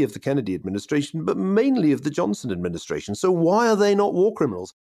partly of the Kennedy administration, but mainly of the Johnson administration. So why are they not war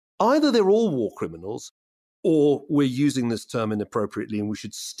criminals? Either they're all war criminals, or we're using this term inappropriately and we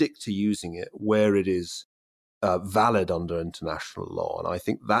should stick to using it where it is valid under international law. And I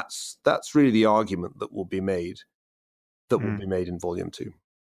think that's really the argument that will be made, in Volume 2.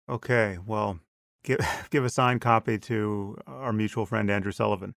 Okay, well, give, give a signed copy to our mutual friend Andrew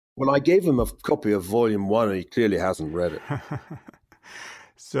Sullivan. Well, I gave him a copy of Volume 1, and he clearly hasn't read it.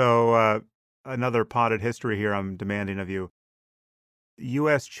 So, another potted history here I'm demanding of you.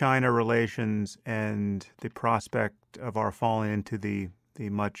 U.S.-China relations and the prospect of our falling into the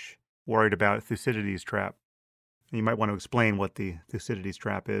much worried about Thucydides trap. You might want to explain what the Thucydides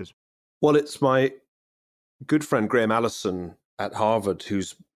trap is. Well, it's my good friend Graham Allison at Harvard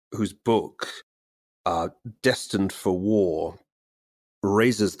whose book, Destined for War,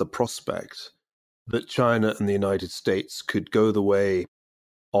 raises the prospect that China and the United States could go the way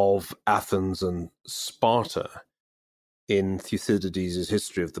of Athens and Sparta in Thucydides'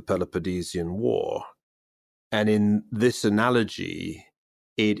 history of the Peloponnesian War. And in this analogy,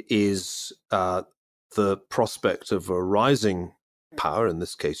 it is the prospect of a rising power, in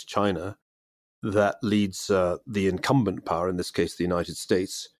this case China, that leads the incumbent power, in this case the United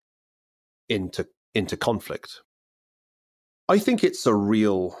States, into conflict. I think it's a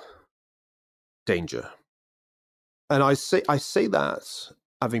real danger. And I say that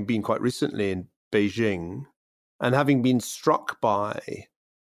having been quite recently in Beijing and having been struck by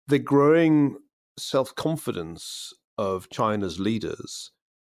the growing self-confidence of China's leaders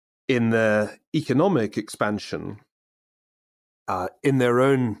in their economic expansion, in their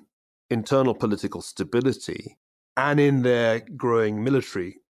own internal political stability, and in their growing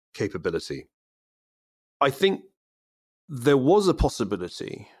military capability. I think there was a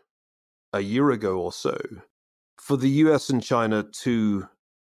possibility a year ago or so for the US and China to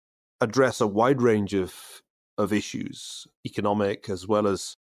address a wide range of issues, economic as well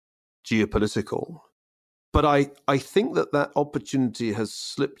as geopolitical. But I think that opportunity has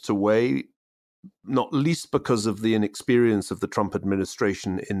slipped away, not least because of the inexperience of the Trump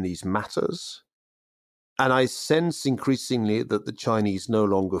administration in these matters. And I sense increasingly that the Chinese no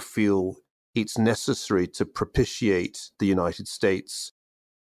longer feel it's necessary to propitiate the United States,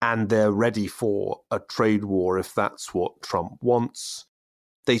 and they're ready for a trade war if that's what Trump wants.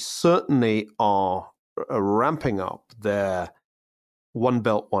 They certainly are ramping up their One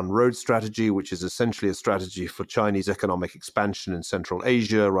Belt, One Road strategy, which is essentially a strategy for Chinese economic expansion in Central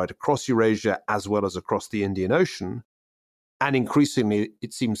Asia, right across Eurasia, as well as across the Indian Ocean. And increasingly,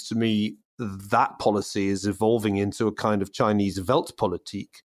 it seems to me, that policy is evolving into a kind of Chinese Weltpolitik,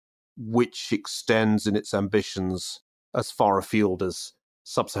 which extends in its ambitions as far afield as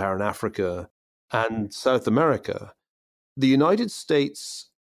Sub-Saharan Africa and South America. The United States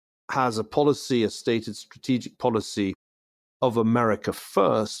has a policy, a stated strategic policy of America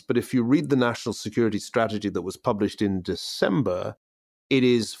first, but if you read the national security strategy that was published in December, it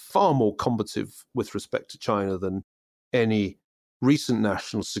is far more combative with respect to China than any recent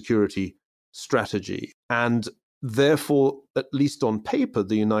national security strategy. And therefore, at least on paper,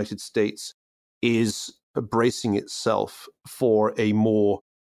 the United States is bracing itself for a more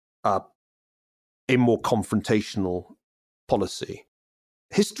confrontational policy.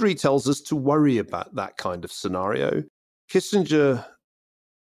 History tells us to worry about that kind of scenario. Kissinger,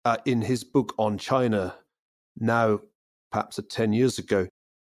 in his book on China, now perhaps 10 years ago,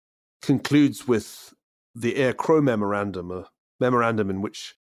 concludes with the Eyre Crowe memorandum, a memorandum in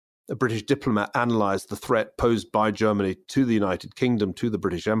which a British diplomat analysed the threat posed by Germany to the United Kingdom, to the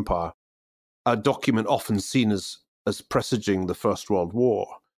British Empire, a document often seen as presaging the First World War.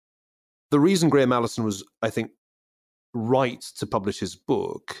 The reason Graham Allison was, I think, right to publish his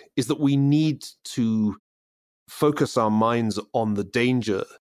book is that we need to focus our minds on the danger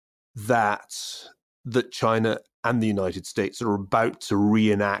that China and the United States are about to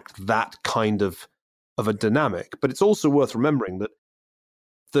reenact that kind of a dynamic. But it's also worth remembering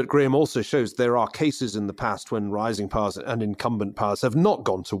that Graham also shows there are cases in the past when rising powers and incumbent powers have not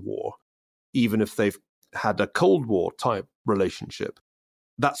gone to war, even if they've had a Cold War type relationship.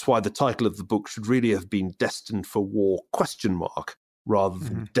 That's why the title of the book should really have been Destined for War, ? Rather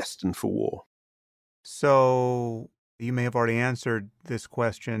than Destined for War. So you may have already answered this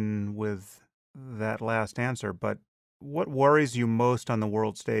question with that last answer, but what worries you most on the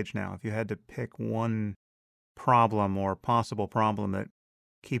world stage now? If you had to pick one problem or possible problem that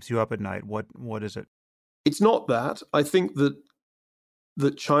keeps you up at night, what is it? It's not that. I think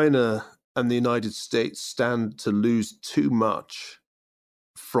that China and the United States stand to lose too much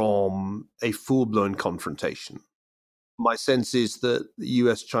from a full-blown confrontation. My sense is that the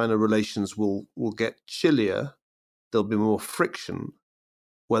US-China relations will get chillier. There'll be more friction,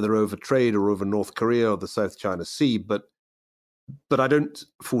 whether over trade or over North Korea or the South China Sea. But I don't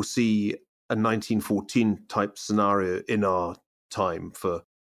foresee a 1914 type scenario in our time for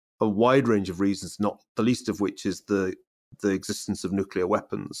a wide range of reasons, not the least of which is the existence of nuclear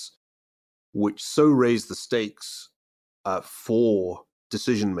weapons. which so raise the stakes for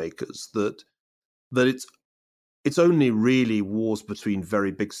decision makers that it's only really wars between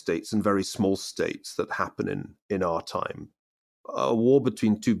very big states and very small states that happen in our time. A war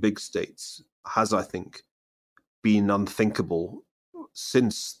between two big states has, I think, been unthinkable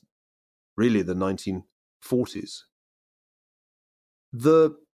since really the 1940s.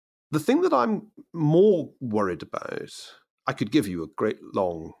 The thing that I'm more worried about, I could give you a great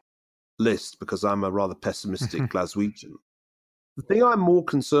long list because I'm a rather pessimistic Glaswegian. The thing I'm more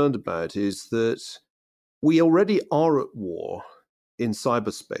concerned about is that we already are at war in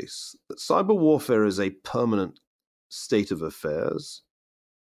cyberspace. That cyber warfare is a permanent state of affairs,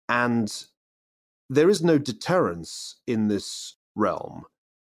 and there is no deterrence in this realm.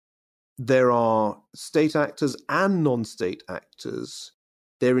 There are state actors and non-state actors.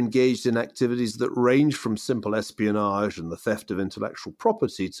 They're engaged in activities that range from simple espionage and the theft of intellectual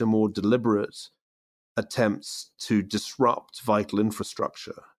property to more deliberate attempts to disrupt vital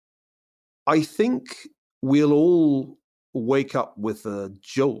infrastructure. I think we'll all wake up with a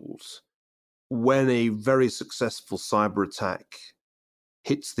jolt when a very successful cyber attack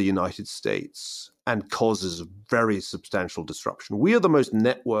hits the United States and causes very substantial disruption. We are the most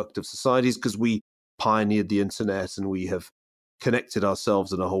networked of societies because we pioneered the internet and we have connected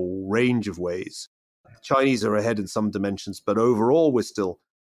ourselves in a whole range of ways. The Chinese are ahead in some dimensions, but overall we're still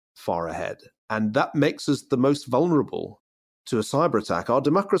far ahead. And that makes us the most vulnerable to a cyber attack. Our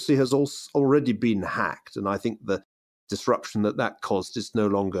democracy has already been hacked, and I think the disruption that caused is no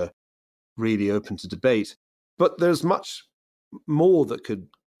longer really open to debate. But there's much more that could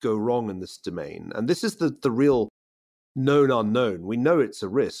go wrong in this domain. And this is the real known unknown. We know it's a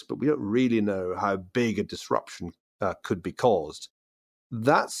risk, but we don't really know how big a disruption could be caused.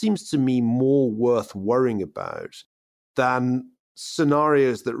 That seems to me more worth worrying about than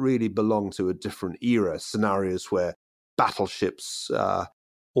scenarios that really belong to a different era, scenarios where battleships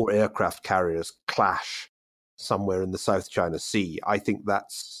or aircraft carriers clash somewhere in the South China Sea. I think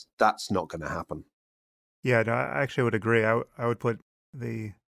that's not going to happen. Yeah, no, I actually would agree. I would put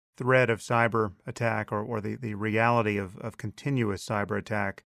the threat of cyber attack or the reality of continuous cyber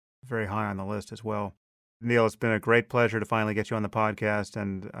attack very high on the list as well. Niall, it's been a great pleasure to finally get you on the podcast,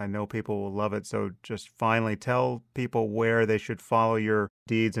 and I know people will love it. So just finally tell people where they should follow your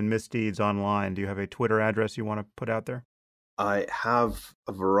deeds and misdeeds online. Do you have a Twitter address you want to put out there? I have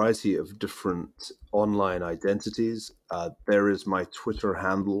a variety of different online identities. There is my Twitter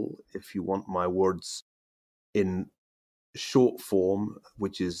handle, if you want my words in short form,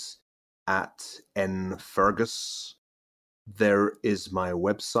 which is at nfergus. There is my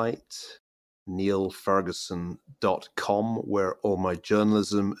website, niallferguson.com, where all my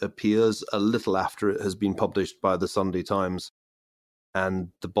journalism appears a little after it has been published by the Sunday Times and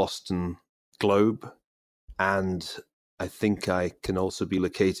the Boston Globe. And I think I can also be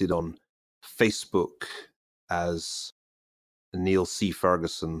located on Facebook as Niall C.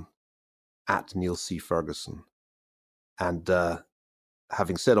 Ferguson, at Niall C. Ferguson. And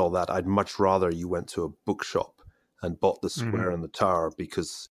having said all that, I'd much rather you went to a bookshop and bought The Square and the Tower,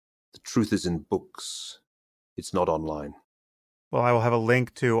 because the truth is in books. It's not online. Well, I will have a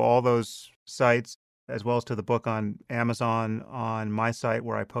link to all those sites as well as to the book on Amazon on my site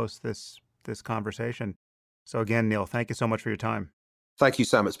where I post this conversation. So again, Niall, thank you so much for your time. Thank you,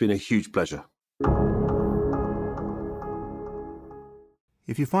 Sam. It's been a huge pleasure.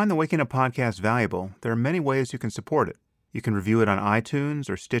 If you find the Waking Up podcast valuable, there are many ways you can support it. You can review it on iTunes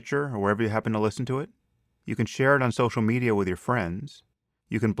or Stitcher or wherever you happen to listen to it. You can share it on social media with your friends.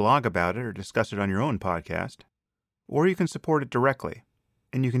 You can blog about it or discuss it on your own podcast. Or you can support it directly.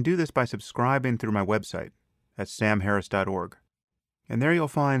 And you can do this by subscribing through my website at samharris.org. And there you'll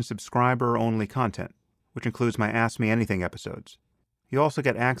find subscriber-only content, which includes my Ask Me Anything episodes. You also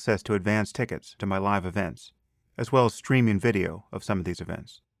get access to advance tickets to my live events, as well as streaming video of some of these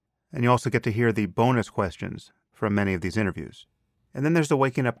events. And you also get to hear the bonus questions from many of these interviews. And then there's the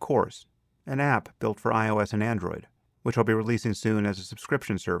Waking Up course, an app built for iOS and Android, which I'll be releasing soon as a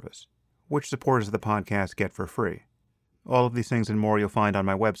subscription service, which supporters of the podcast get for free. All of these things and more you'll find on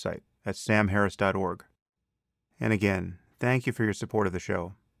my website at samharris.org. And again, thank you for your support of the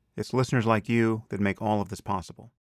show. It's listeners like you that make all of this possible.